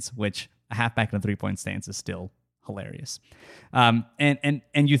 3-point stance, which a halfback in a 3-point stance is still hilarious. And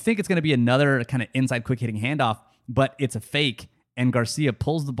you think it's going to be another kind of inside quick hitting handoff, but it's a fake, and Garcia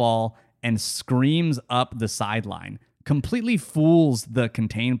pulls the ball and screams up the sideline, completely fools the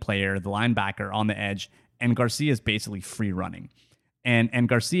contained player, the linebacker on the edge, and Garcia is basically free running. And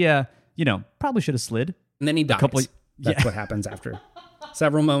Garcia, probably should have slid. And then he dies. That's what happens after.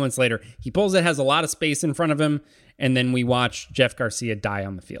 Several moments later, he pulls it, has a lot of space in front of him, and then we watch Jeff Garcia die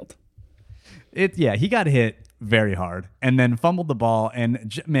on the field. He got hit very hard and then fumbled the ball.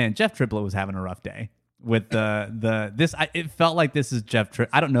 And man, Jeff Triplett was having a rough day with this. It felt like this is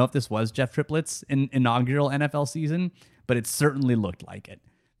I don't know if this was Jeff Triplett's inaugural NFL season, but it certainly looked like it.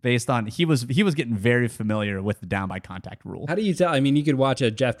 Based on he was getting very familiar with the down by contact rule. How do you tell? I mean, you could watch a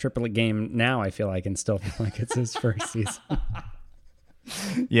Jeff Triplett game now, I feel like, and still feel like it's his first season.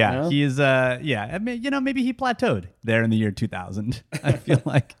 Yeah, he's I mean, maybe he plateaued there in the year 2000. I feel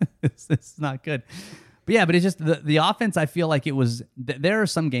like it's not good. But it's just the offense. I feel like it was. There are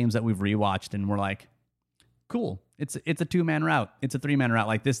some games that we've rewatched and we're like, cool. It's a 2-man route. It's a 3-man route.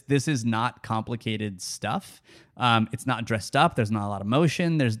 Like this is not complicated stuff. It's not dressed up. There's not a lot of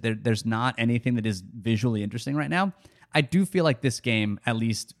motion. There's not anything that is visually interesting right now. I do feel like this game, at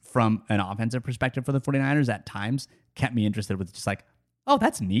least from an offensive perspective for the 49ers, at times kept me interested with just like, oh,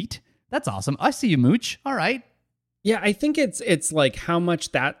 that's neat. That's awesome. I see you, Mooch. All right. Yeah, I think it's like how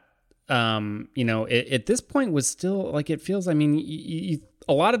much that at this point was still like, it feels, I mean,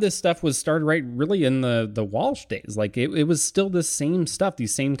 a lot of this stuff was started right really in the Walsh days. Like it was still the same stuff,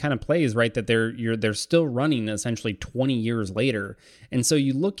 these same kind of plays, right? That they're still running essentially 20 years later. And so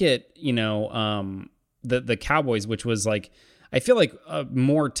you look at, the Cowboys, which was like, I feel like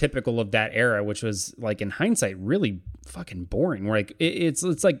more typical of that era, which was like in hindsight, really fucking boring. Where like it's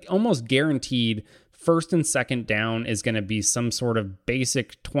like almost guaranteed first and second down is going to be some sort of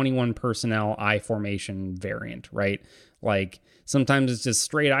basic 21 personnel I formation variant, right? Like sometimes it's just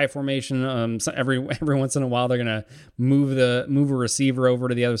straight I formation. So every once in a while they're gonna move a receiver over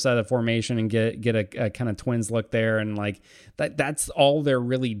to the other side of the formation and get a kind of twins look there, and like that's all they're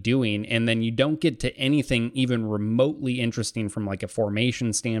really doing. And then you don't get to anything even remotely interesting from like a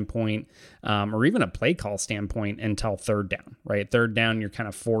formation standpoint, or even a play call standpoint until third down, right? Third down, you're kind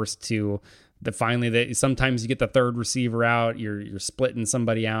of forced to. Sometimes you get the third receiver out, you're splitting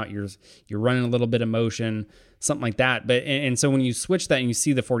somebody out, you're running a little bit of motion, something like that. But and so when you switch that and you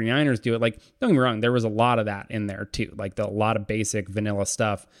see the 49ers do it, like, don't get me wrong, there was a lot of that in there too, like a lot of basic vanilla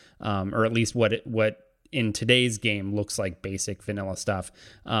stuff, or at least what in today's game looks like basic vanilla stuff.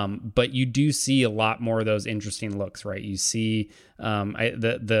 But you do see a lot more of those interesting looks, right? You see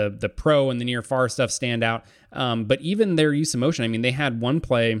the pro and the near far stuff stand out, but even their use of motion. I mean, they had one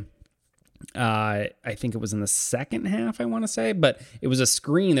play. I think it was in the second half, I want to say, but it was a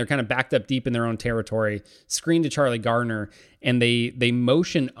screen. They're kind of backed up deep in their own territory, screen to Charlie Gardner, and they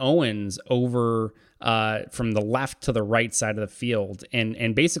motion Owens over from the left to the right side of the field,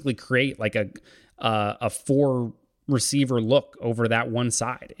 and basically create like a 4 receiver look over that one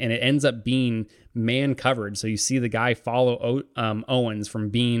side, and it ends up being man coverage. So you see the guy follow Owens from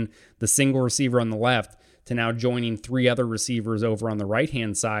being the single receiver on the left to now joining 3 other receivers over on the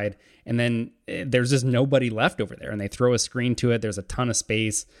right-hand side. And then there's just nobody left over there. And they throw a screen to it. There's a ton of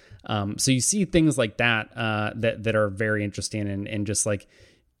space. So you see things like that that are very interesting and just like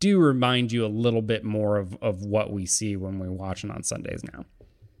do remind you a little bit more of what we see when we're watching on Sundays now.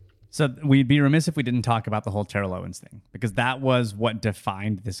 So we'd be remiss if we didn't talk about the whole Terrell Owens thing, because that was what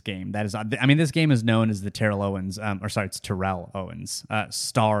defined this game. That is, I mean, this game is known as the Terrell Owens, it's Terrell Owens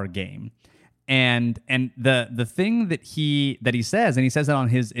star game. And the thing that he says, and he says it on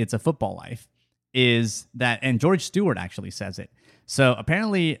his It's a Football Life, is that, and George Stewart actually says it. So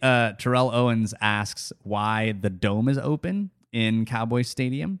apparently Terrell Owens asks why the dome is open in Cowboys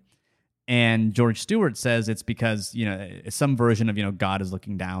Stadium. And George Stewart says it's because, some version of, God is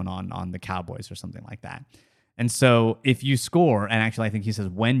looking down on the Cowboys or something like that. And so if you score, and actually I think he says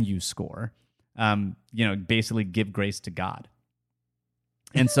when you score, basically give grace to God.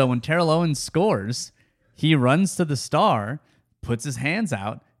 And so when Terrell Owens scores, he runs to the star, puts his hands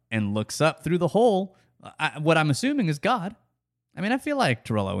out, and looks up through the hole. What I'm assuming is God. I mean, I feel like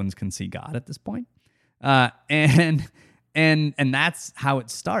Terrell Owens can see God at this point. And that's how it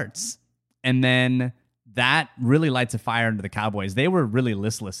starts. And then that really lights a fire into the Cowboys. They were really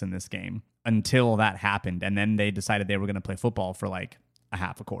listless in this game until that happened. And then they decided they were going to play football for like a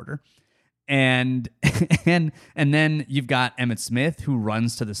half a quarter. And then you've got Emmitt Smith, who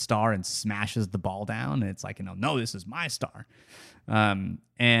runs to the star and smashes the ball down. And it's like, no, this is my star. And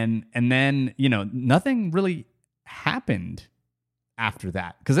then, nothing really happened after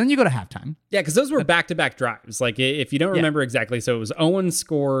that, because then you go to halftime. Yeah, because those were back-to-back drives. Like, if you don't remember exactly, so it was Owens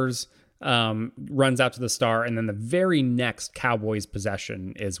scores, runs out to the star, and then the very next Cowboys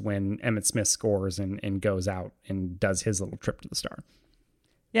possession is when Emmitt Smith scores and goes out and does his little trip to the star.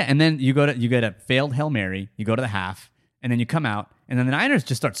 Yeah, and then you get a failed Hail Mary, you go to the half, and then you come out, and then the Niners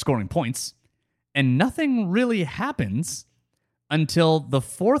just start scoring points, and nothing really happens until the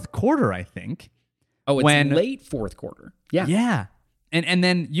fourth quarter, I think. Oh, it's late fourth quarter. Yeah. Yeah. And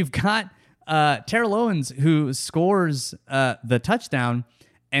then you've got Terrell Owens, who scores the touchdown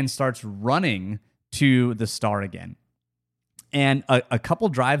and starts running to the star again. And a couple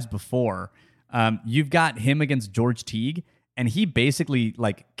drives before, you've got him against George Teague, and he basically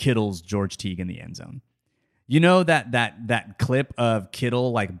like Kittles George Teague in the end zone. You know that clip of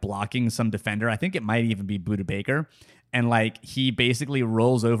Kittle like blocking some defender? I think it might even be Budda Baker. And like he basically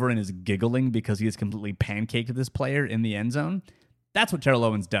rolls over and is giggling because he has completely pancaked this player in the end zone. That's what Terrell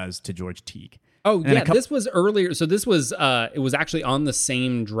Owens does to George Teague. Oh, and yeah, this was earlier. So this was, it was actually on the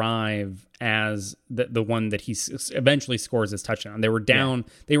same drive as the one that he eventually scores his touchdown. They were down.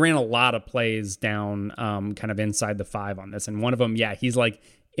 Yeah. They ran a lot of plays down kind of inside the 5 on this. And one of them, he's like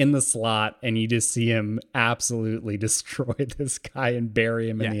in the slot and you just see him absolutely destroy this guy and bury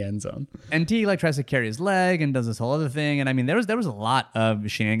him in the end zone. And Teague like tries to carry his leg and does this whole other thing. And I mean, there was a lot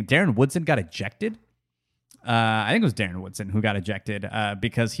of shenanigans. Darren Woodson got ejected. I think it was Darren Woodson who got ejected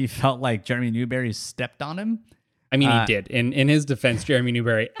because he felt like Jeremy Newberry stepped on him. I mean, he did. In his defense, Jeremy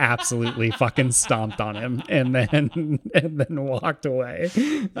Newberry absolutely fucking stomped on him and then walked away.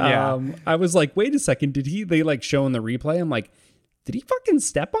 Yeah. I was like, wait a second, they like show in the replay? I'm like, did he fucking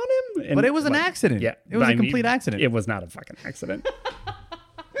step on him? And but it was an accident. Yeah, it was a complete accident. It was not a fucking accident.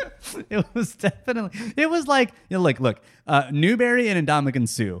 It was definitely. It was like, look. Newberry and Ndamukong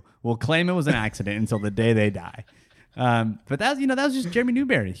Suh will claim it was an accident until the day they die. But that was just Jeremy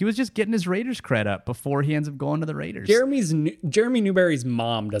Newberry. He was just getting his Raiders cred up before he ends up going to the Raiders. Jeremy Newberry's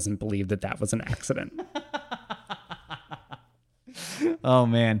mom doesn't believe that was an accident. Oh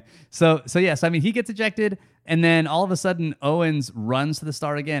man. So yes, I mean he gets ejected, and then all of a sudden Owens runs to the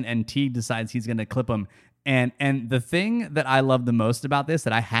star again, and Teague decides he's going to clip him. And the thing that I love the most about this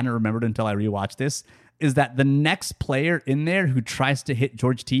that I hadn't remembered until I rewatched this is that the next player in there who tries to hit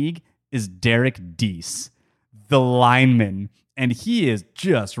George Teague is Derek Deese, the lineman. And he is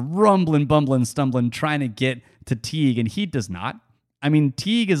just rumbling, bumbling, stumbling, trying to get to Teague, and he does not. I mean,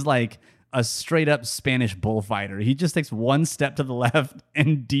 Teague is like a straight up Spanish bullfighter. He just takes one step to the left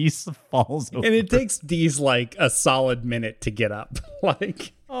and Deese falls over. And it takes Deese like a solid minute to get up.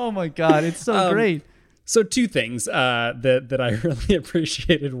 Like, oh my God, it's so great. So 2 things that I really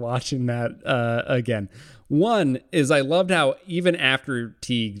appreciated watching that again. One is I loved how even after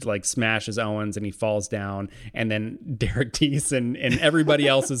Teague like smashes Owens and he falls down, and then Derek Deese and everybody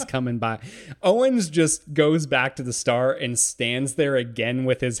else is coming by, Owens just goes back to the star and stands there again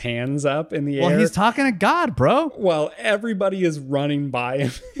with his hands up in the air. Well, he's talking to God, bro. While everybody is running by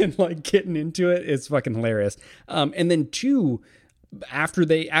him and like getting into it. It's fucking hilarious. And then 2, after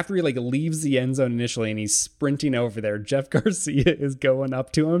he like leaves the end zone initially and he's sprinting over there, Jeff Garcia is going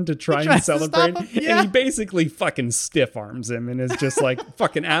up to him to try and celebrate. And he basically fucking stiff arms him and is just like,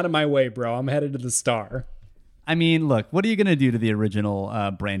 fucking out of my way, bro. I'm headed to the star. I mean, look, what are you going to do to the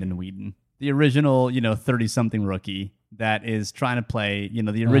original Brandon Weeden? The original, 30-something rookie that is trying to play,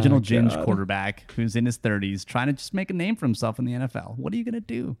 the original Ginge quarterback who's in his 30s, trying to just make a name for himself in the NFL. What are you going to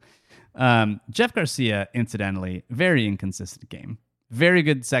do? Jeff Garcia, incidentally, very inconsistent game. Very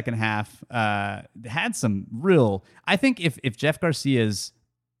good second half. Had some real... I think if Jeff Garcia's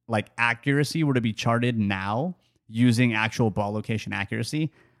like accuracy were to be charted now using actual ball location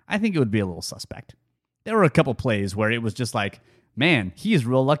accuracy, I think it would be a little suspect. There were a couple plays where it was just like, man, he is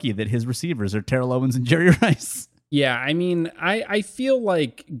real lucky that his receivers are Terrell Owens and Jerry Rice. Yeah, I mean, I feel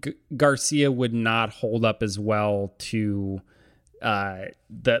like Garcia would not hold up as well to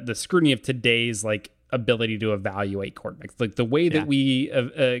the scrutiny of today's like ability to evaluate quarterbacks. Like the way that we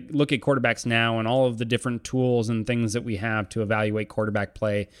look at quarterbacks now and all of the different tools and things that we have to evaluate quarterback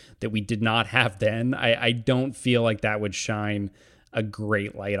play that we did not have then, I don't feel like that would shine a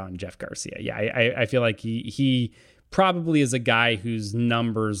great light on Jeff Garcia. Yeah, I feel like he probably is a guy whose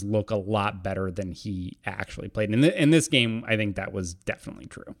numbers look a lot better than he actually played. In this game, I think that was definitely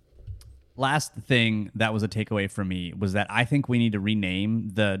true. Last thing that was a takeaway for me was that I think we need to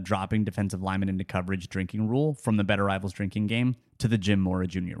rename the dropping defensive lineman into coverage drinking rule from the Better Rivals drinking game to the Jim Mora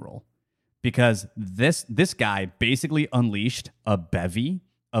Jr. rule. Because this guy basically unleashed a bevy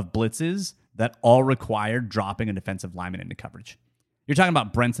of blitzes that all required dropping a defensive lineman into coverage. You're talking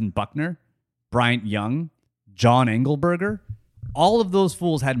about Brenton Buckner, Bryant Young, John Engelberger. All of those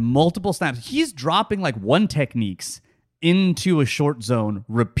fools had multiple snaps. He's dropping like one techniques into a short zone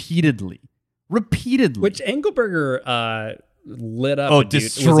repeatedly. Which Engelberger lit up. Oh,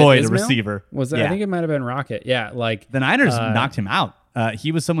 destroyed a receiver. Was it? Yeah. I think it might have been Rocket. Yeah, like the Niners knocked him out.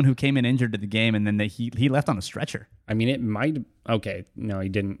 He was someone who came in injured to the game, and then he left on a stretcher. I mean, it might. Okay, no, he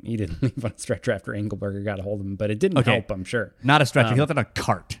didn't. He didn't leave on a stretcher after Engelberger got a hold of him, but it didn't help. I'm sure. Not a stretcher. He left on a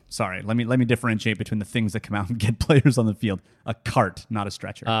cart. Sorry, let me differentiate between the things that come out and get players on the field. A cart, not a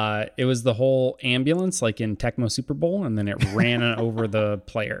stretcher. It was the whole ambulance, like in Tecmo Super Bowl, and then it ran over the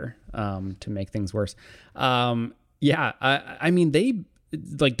player to make things worse. Yeah, I mean they.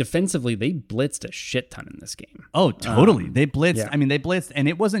 Like defensively, they blitzed a shit ton in this game. Oh, totally. They blitzed. Yeah. I mean, they blitzed, and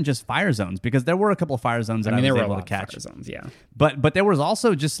it wasn't just fire zones because there were a couple of fire zones that I was able to catch. Fire zones, yeah. But there was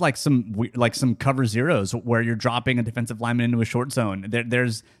also just like some cover zeros where you're dropping a defensive lineman into a short zone.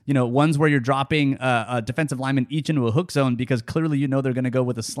 There's ones where you're dropping a defensive lineman each into a hook zone because clearly they're going to go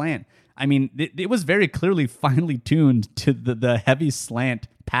with a slant. I mean, it was very clearly finely tuned to the heavy slant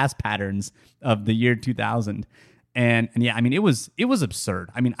pass patterns of the year 2000. And yeah, I mean, it was absurd.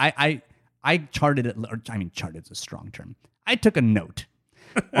 I mean, I charted it. Charted is a strong term. I took a note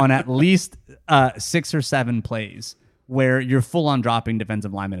on at least 6 or 7 plays where you're full on dropping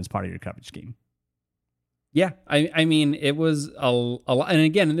defensive linemen as part of your coverage scheme. Yeah, I mean, it was a lot. And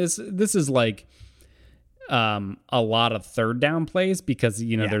again, this is like a lot of third down plays because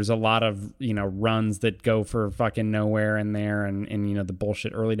there's a lot of runs that go for fucking nowhere in there, and the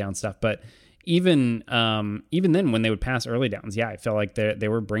bullshit early down stuff, but. Even then, when they would pass early downs, I felt like they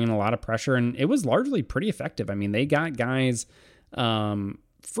were bringing a lot of pressure, and it was largely pretty effective. I mean, they got guys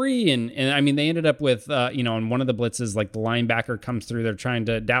free, and I mean, they ended up with on one of the blitzes, like the linebacker comes through.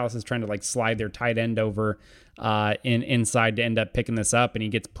 Dallas is trying to like slide their tight end over inside to end up picking this up, and he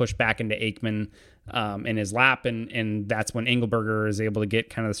gets pushed back into Aikman in his lap, and that's when Engelberger is able to get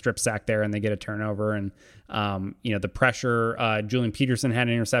kind of the strip sack there, and they get a turnover. And the pressure. Julian Peterson had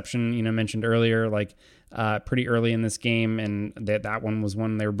an interception, mentioned earlier, like pretty early in this game, and that one was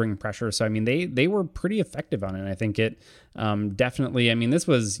one they were bringing pressure. So I mean, they were pretty effective on it. I think it definitely. I mean, this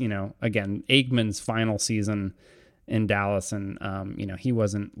was again Aikman's final season in Dallas, and he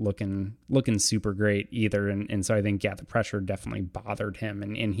wasn't looking super great either, and so I think the pressure definitely bothered him,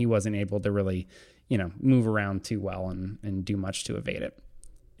 and he wasn't able to really move around too well and do much to evade it.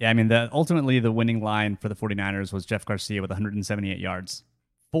 Yeah, I mean, ultimately the winning line for the 49ers was Jeff Garcia with 178 yards,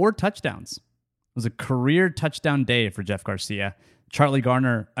 4 touchdowns. It was a career touchdown day for Jeff Garcia. Charlie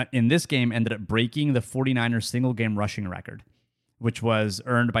Garner in this game ended up breaking the 49ers single game rushing record, which was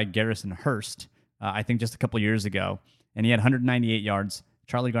earned by Garrison Hurst. I think just a couple years ago, and he had 198 yards.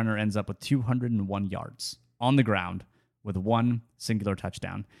 Charlie Garner ends up with 201 yards on the ground with 1 singular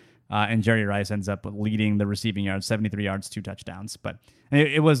touchdown. And Jerry Rice ends up leading the receiving yards, 73 yards, 2 touchdowns. But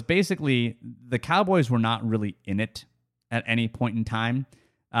it was basically the Cowboys were not really in it at any point in time.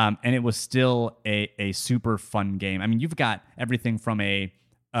 And it was still a super fun game. I mean, you've got everything from a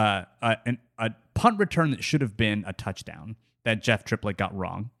punt return that should have been a touchdown that Jeff Triplett got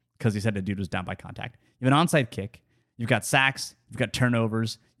wrong because he said the dude was down by contact. You have an onside kick. You've got sacks. You've got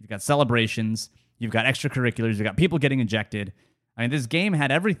turnovers. You've got celebrations. You've got extracurriculars. You've got people getting ejected. I mean, this game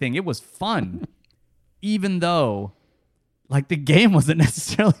had everything. It was fun, even though, like, the game wasn't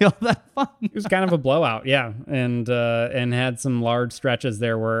necessarily all that fun. It was kind of a blowout, yeah, and had some large stretches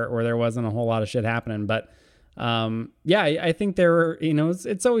there where there wasn't a whole lot of shit happening. But I think there were,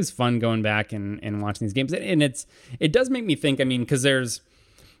 it's always fun going back and watching these games, and it does make me think. I mean, because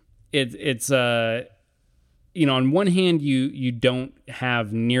on one hand, you don't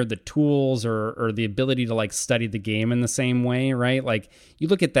have near the tools or the ability to like study the game in the same way, right? Like you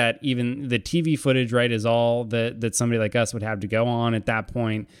look at that, even the TV footage, right, is all that somebody like us would have to go on at that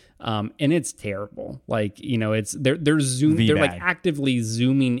point. And it's terrible. Like, it's they're like actively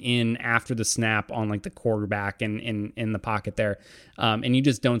zooming in after the snap on like the quarterback and in the pocket there. And you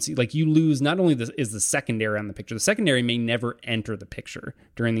just don't see, like, you lose, not only is the secondary on the picture, the secondary may never enter the picture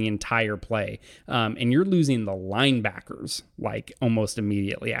during the entire play. And you're losing the linebackers like almost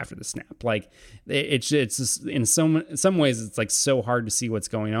immediately after the snap. Like it's just, in some ways it's like so hard to see what's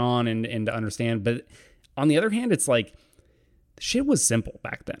going on and to understand. But on the other hand, it's like, shit was simple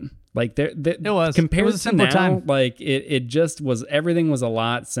back then. Like it was compared to now, time. Like it just was, everything was a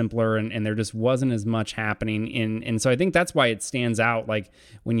lot simpler and there just wasn't as much happening and so I think that's why it stands out. Like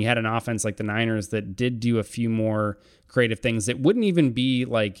when you had an offense like the Niners that did do a few more creative things that wouldn't even be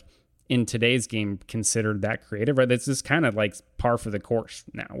like in today's game considered that creative, right? That's just kind of like par for the course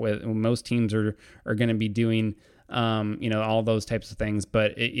now. With most teams are going to be doing all those types of things,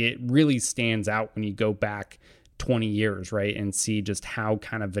 but it really stands out when you go back 20 years, right, and see just how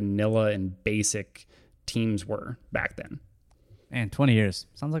kind of vanilla and basic teams were back then. Man, 20 years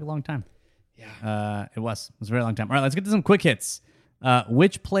sounds like a long time. Yeah, it was a very long time. All right, let's get to some quick hits.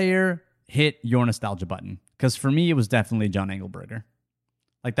 Which player hit your nostalgia button? Because for me, it was definitely John Engelberger.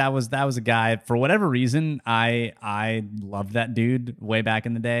 Like that was a guy, for whatever reason, I loved that dude way back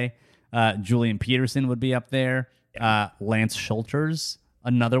in the day. Julian Peterson would be up there. Lance Schulters,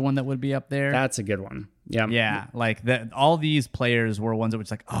 another one that would be up there. That's a good one. Yeah. Like that. All these players were ones that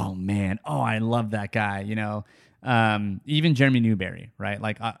was like, oh man, I love that guy. Even Jeremy Newberry, right?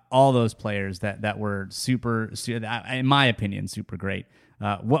 Like all those players that were super, in my opinion, super great.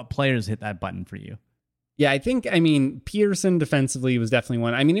 What players hit that button for you? Yeah, Peterson defensively was definitely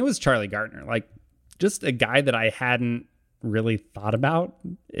one. It was Charlie Gardner, like just a guy that I hadn't really thought about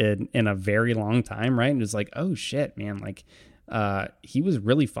in a very long time, right? And just like, oh shit, man, like he was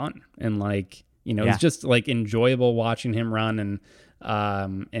really fun and like, it's just like enjoyable watching him run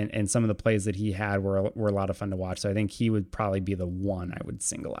and some of the plays that he had were a lot of fun to watch. So I think he would probably be the one I would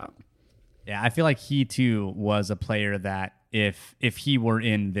single out. Yeah, I feel like he too was a player that if he were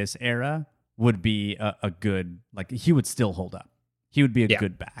in this era would be a good, like he would still hold up. He would be a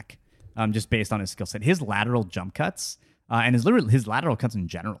good back, just based on his skill set. His lateral jump cuts and his lateral cuts in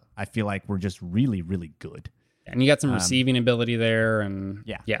general, I feel like were just really, really good. And you got some receiving ability there, and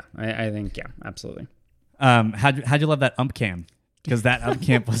I think absolutely. How'd you love that ump cam? Because that ump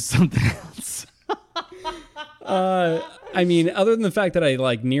cam was something else. Other than the fact that I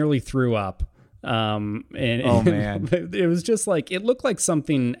like nearly threw up, man, it was just like it looked like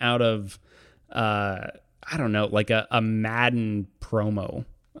something out of I don't know, like a Madden promo.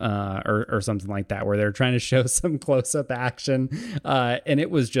 Or something like that, where they're trying to show some close-up action, and it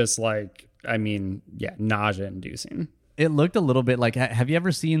was just like, nausea-inducing. It looked a little bit like, have you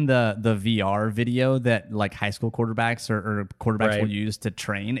ever seen the VR video that like high school quarterbacks or quarterbacks will use to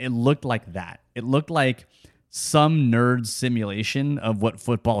train? It looked like that. It looked like some nerd simulation of what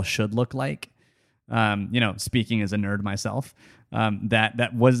football should look like. Speaking as a nerd myself,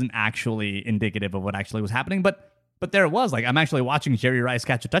 that wasn't actually indicative of what actually was happening, but there it was. Like, I'm actually watching Jerry Rice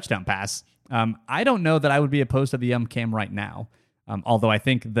catch a touchdown pass. I don't know that I would be opposed to the cam right now. Although I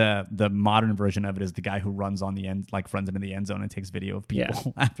think the modern version of it is the guy who runs on the end, like runs into the end zone and takes video of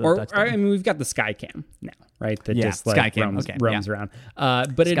people after the touchdown. We've got the sky cam now, right? That just like Skycam roams around.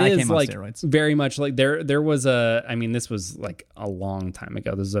 But it is like very much like there was this was like a long time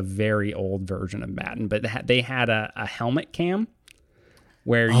ago. This is a very old version of Madden, but they had a helmet cam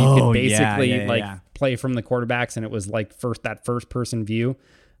where you could basically play from the quarterbacks, and it was like first person view.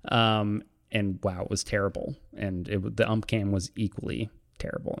 And wow, it was terrible. And the ump cam was equally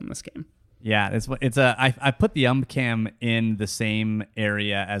terrible in this game. Yeah, I put the ump cam in the same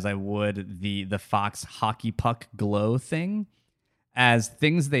area as I would the Fox hockey puck glow thing, as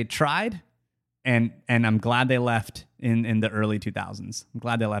things they tried, and I'm glad they left in the early 2000s. I'm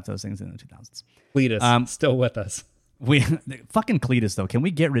glad they left those things in the 2000s. Cletus still with us. Fucking Cletus though. Can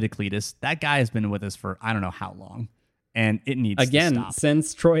we get rid of Cletus? That guy has been with us for I don't know how long. And it needs to stop.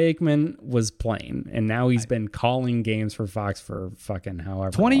 Since Troy Aikman was playing, and now he's been calling games for Fox for fucking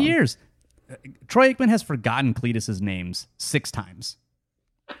however 20 long. years. Troy Aikman has forgotten Cletus's names 6 times.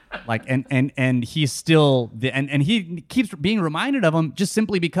 Like and he's still and he keeps being reminded of him just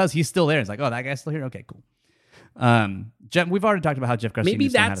simply because he's still there. It's like, oh, that guy's still here. Okay, cool. Jeff, we've already talked about how Jeff Garcia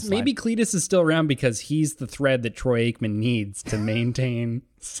maybe Cletus is still around because he's the thread that Troy Aikman needs to maintain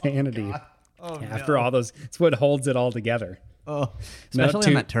sanity. After all those, it's what holds it all together. Oh, especially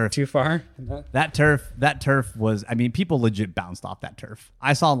on that turf. Too far. That turf was. I mean, people legit bounced off that turf.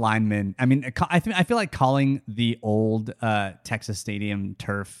 I saw linemen. I mean, I feel like calling the old Texas Stadium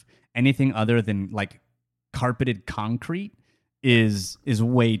turf anything other than like carpeted concrete is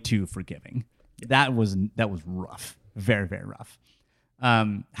way too forgiving. That was rough. Very, very rough.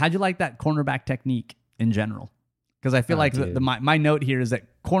 How'd you like that cornerback technique in general? Because I feel like my note here is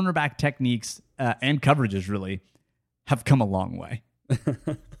that cornerback techniques and coverages really have come a long way.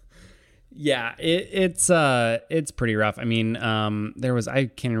 Yeah, it's pretty rough. I mean, there was, I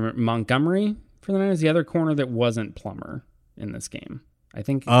can't remember, Montgomery for the Niners, the other corner that wasn't Plummer in this game. I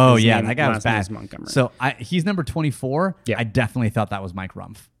think. Oh yeah, that guy was bad. Was Montgomery. So he's number 24. Yeah, I definitely thought that was Mike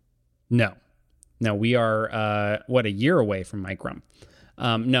Rumph. No, we are a year away from Mike Rumph.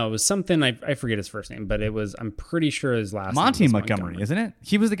 No, it was something, I forget his first name, but I'm pretty sure his last Monty name was Montgomery, isn't it?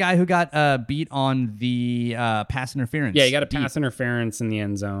 He was the guy who got beat on the pass interference. Yeah, he got a pass interference in the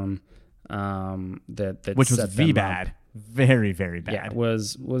end zone. Which was bad. Very, very bad. Yeah, it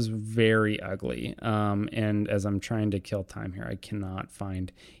was very ugly. And as I'm trying to kill time here, I cannot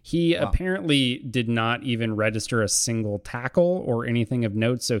find. He apparently did not even register a single tackle or anything of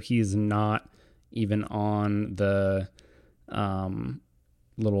note, so he's not even on the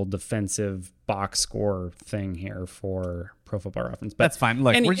little defensive box score thing here for Pro Football Reference. But that's fine.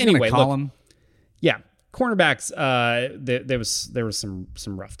 Look, we're just going to call him. Yeah, cornerbacks. There was some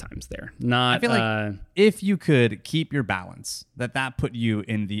rough times there. I feel like if you could keep your balance, that put you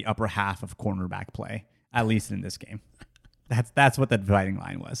in the upper half of cornerback play, at least in this game. That's what the dividing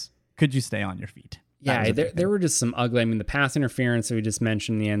line was. Could you stay on your feet? Yeah, there were just some ugly. I mean, the pass interference that we just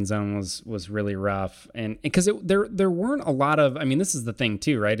mentioned in the end zone was really rough, and because there weren't a lot of. I mean, this is the thing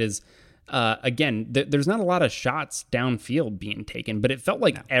too, right? Is again, there's not a lot of shots downfield being taken, but it felt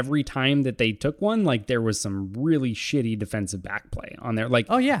like every time that they took one, like there was some really shitty defensive back play on there. Like,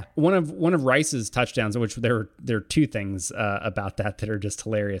 oh yeah, one of Rice's touchdowns, which there are two things about that are just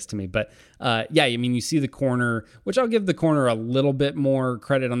hilarious to me. But yeah, I mean, you see the corner, which I'll give the corner a little bit more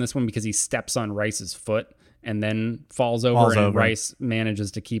credit on this one because he steps on Rice's foot and then falls over. Rice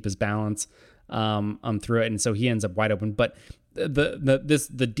manages to keep his balance through it, and so he ends up wide open. But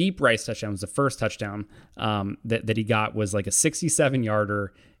the deep Rice touchdown was the first touchdown that he got, was like a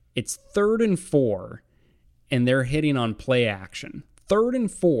 67-yarder. It's 3rd and 4, and they're hitting on play action. 3rd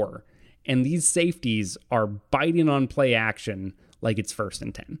and 4, and these safeties are biting on play action like it's 1st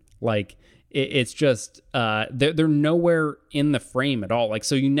and 10. Like it's just they're nowhere in the frame at all. Like,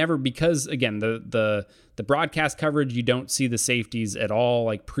 so you never, because again the broadcast coverage, you don't see the safeties at all,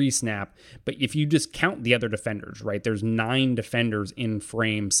 like pre-snap. But if you just count the other defenders, right, there's 9 defenders in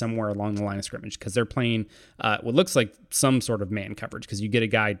frame somewhere along the line of scrimmage because they're playing what looks like some sort of man coverage, because you get a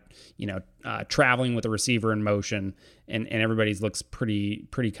guy, traveling with a receiver in motion, and everybody's looks pretty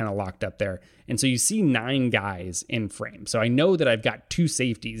kind of locked up there. And so you see 9 guys in frame. So I know that I've got 2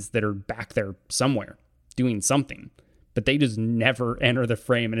 safeties that are back there somewhere doing something, but they just never enter the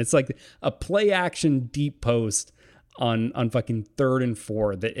frame. And it's like a play action deep post on fucking 3rd and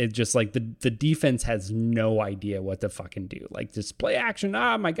 4 that it just like the defense has no idea what to fucking do. Like, just play action.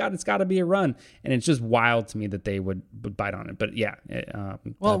 Oh my God, it's got to be a run. And it's just wild to me that they would bite on it. But yeah.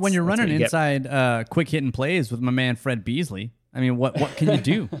 Well, when you're running inside quick hitting plays with my man Fred Beasley, I mean, what can you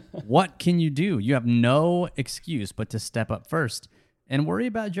do? What can you do? You have no excuse but to step up first and worry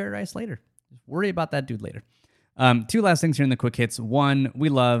about Jerry Rice later. Just worry about that dude later. 2 last things here in the quick hits. One, we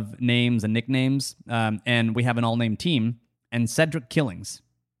love names and nicknames, and we have an all-name team, and Cedric Killings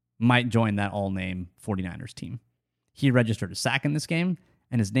might join that all-name 49ers team. He registered a sack in this game,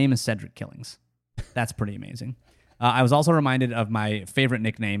 and his name is Cedric Killings. That's pretty amazing. I was also reminded of my favorite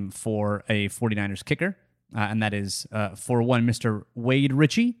nickname for a 49ers kicker, and that is, for one, Mr. Wade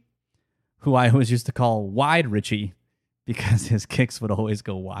Ritchie, who I always used to call Wide Ritchie because his kicks would always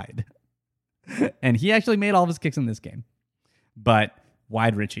go wide. And he actually made all of his kicks in this game. But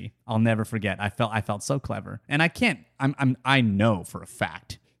Wide Ritchie, I'll never forget. I felt so clever. And I know for a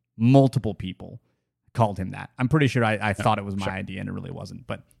fact multiple people called him that. I'm pretty sure I thought it was my idea, and it really wasn't.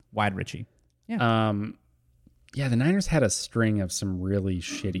 But Wide Ritchie. Yeah. Yeah, the Niners had a string of some really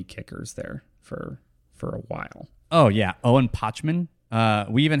shitty kickers there for a while. Oh yeah, Owen Pochman.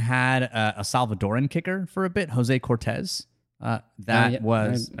 We even had a Salvadoran kicker for a bit, Jose Cortez. There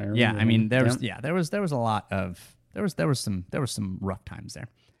was some rough times there.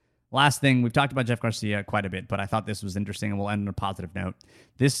 Last thing, we've talked about Jeff Garcia quite a bit, but I thought this was interesting, and we'll end on a positive note.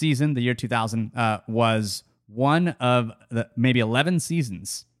 This season, the year 2000, was one of the maybe 11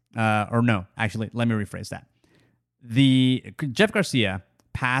 seasons, or no, actually, let me rephrase that. Jeff Garcia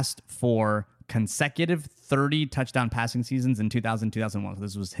passed for consecutive 30 touchdown passing seasons in 2000, 2001. So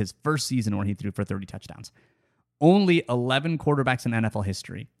this was his first season where he threw for 30 touchdowns. Only 11 quarterbacks in NFL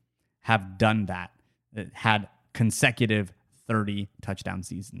history have done that, had consecutive 30 touchdown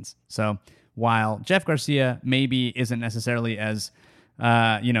seasons. So while Jeff Garcia maybe isn't necessarily as,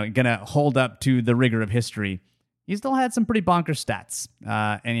 going to hold up to the rigor of history, he still had some pretty bonkers stats.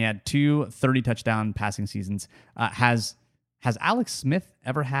 And he had 2 30 touchdown passing seasons. Has Alex Smith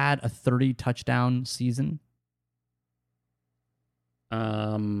ever had a 30 touchdown season?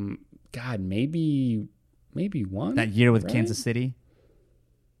 God, maybe one. That year with Kansas City?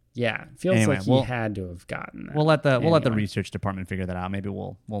 Yeah, feels like he had to have gotten that. We'll let the research department figure that out. Maybe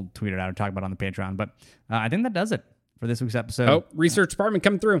we'll tweet it out or talk about it on the Patreon. But I think that does it for this week's episode. Oh, research department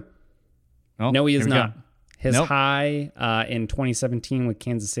coming through. Oh, no, he is not. His high in 2017 with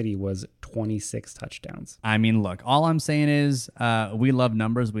Kansas City was 26 touchdowns. I mean, look, all I'm saying is we love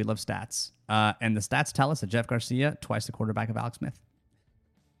numbers, we love stats. And the stats tell us that Jeff Garcia, twice the quarterback of Alex Smith.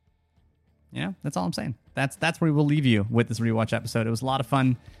 Yeah, that's all I'm saying. That's where we'll leave you with this rewatch episode. It was a lot of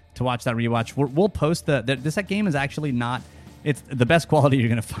fun to watch that rewatch. We'll post this game is actually not, it's the best quality you're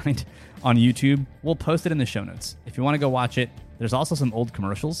going to find on YouTube. We'll post it in the show notes. If you want to go watch it, there's also some old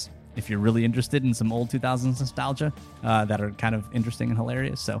commercials if you're really interested in some old 2000s nostalgia that are kind of interesting and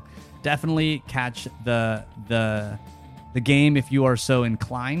hilarious. So definitely catch the game if you are so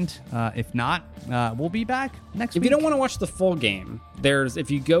inclined. If not, we'll be back next week. If you don't want to watch the full game,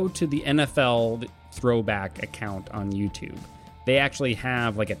 if you go to the NFL Throwback account on YouTube, they actually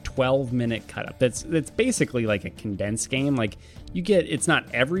have like a 12-minute cut up. That's basically like a condensed game. Like it's not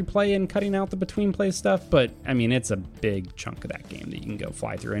every play and cutting out the between play stuff, but I mean, it's a big chunk of that game that you can go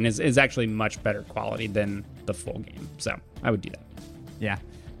fly through, and is actually much better quality than the full game. So I would do that. Yeah.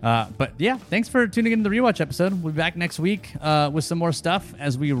 But yeah, thanks for tuning into the rewatch episode. We'll be back next week with some more stuff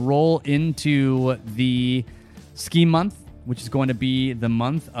as we roll into the ski month, which is going to be the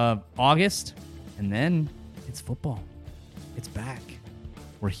month of August. And then it's football. It's back.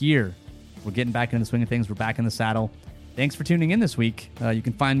 We're here. We're getting back into the swing of things. We're back in the saddle. Thanks for tuning in this week. You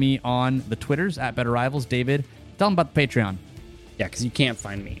can find me on the Twitters at Better Rivals. David, tell them about the Patreon. Yeah, because you can't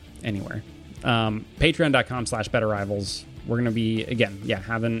find me anywhere. Patreon.com/Better Rivals. We're going to be, again,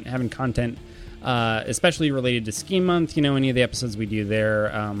 having content, especially related to Ski Month. Any of the episodes we do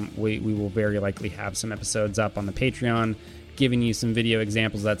there, we will very likely have some episodes up on the Patreon, giving you some video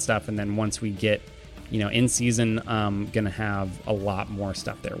examples of that stuff. And then once we get, in season, going to have a lot more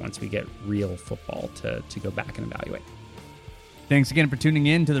stuff there once we get real football to go back and evaluate. Thanks again for tuning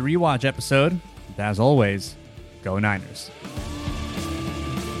in to the rewatch episode. As always, go Niners.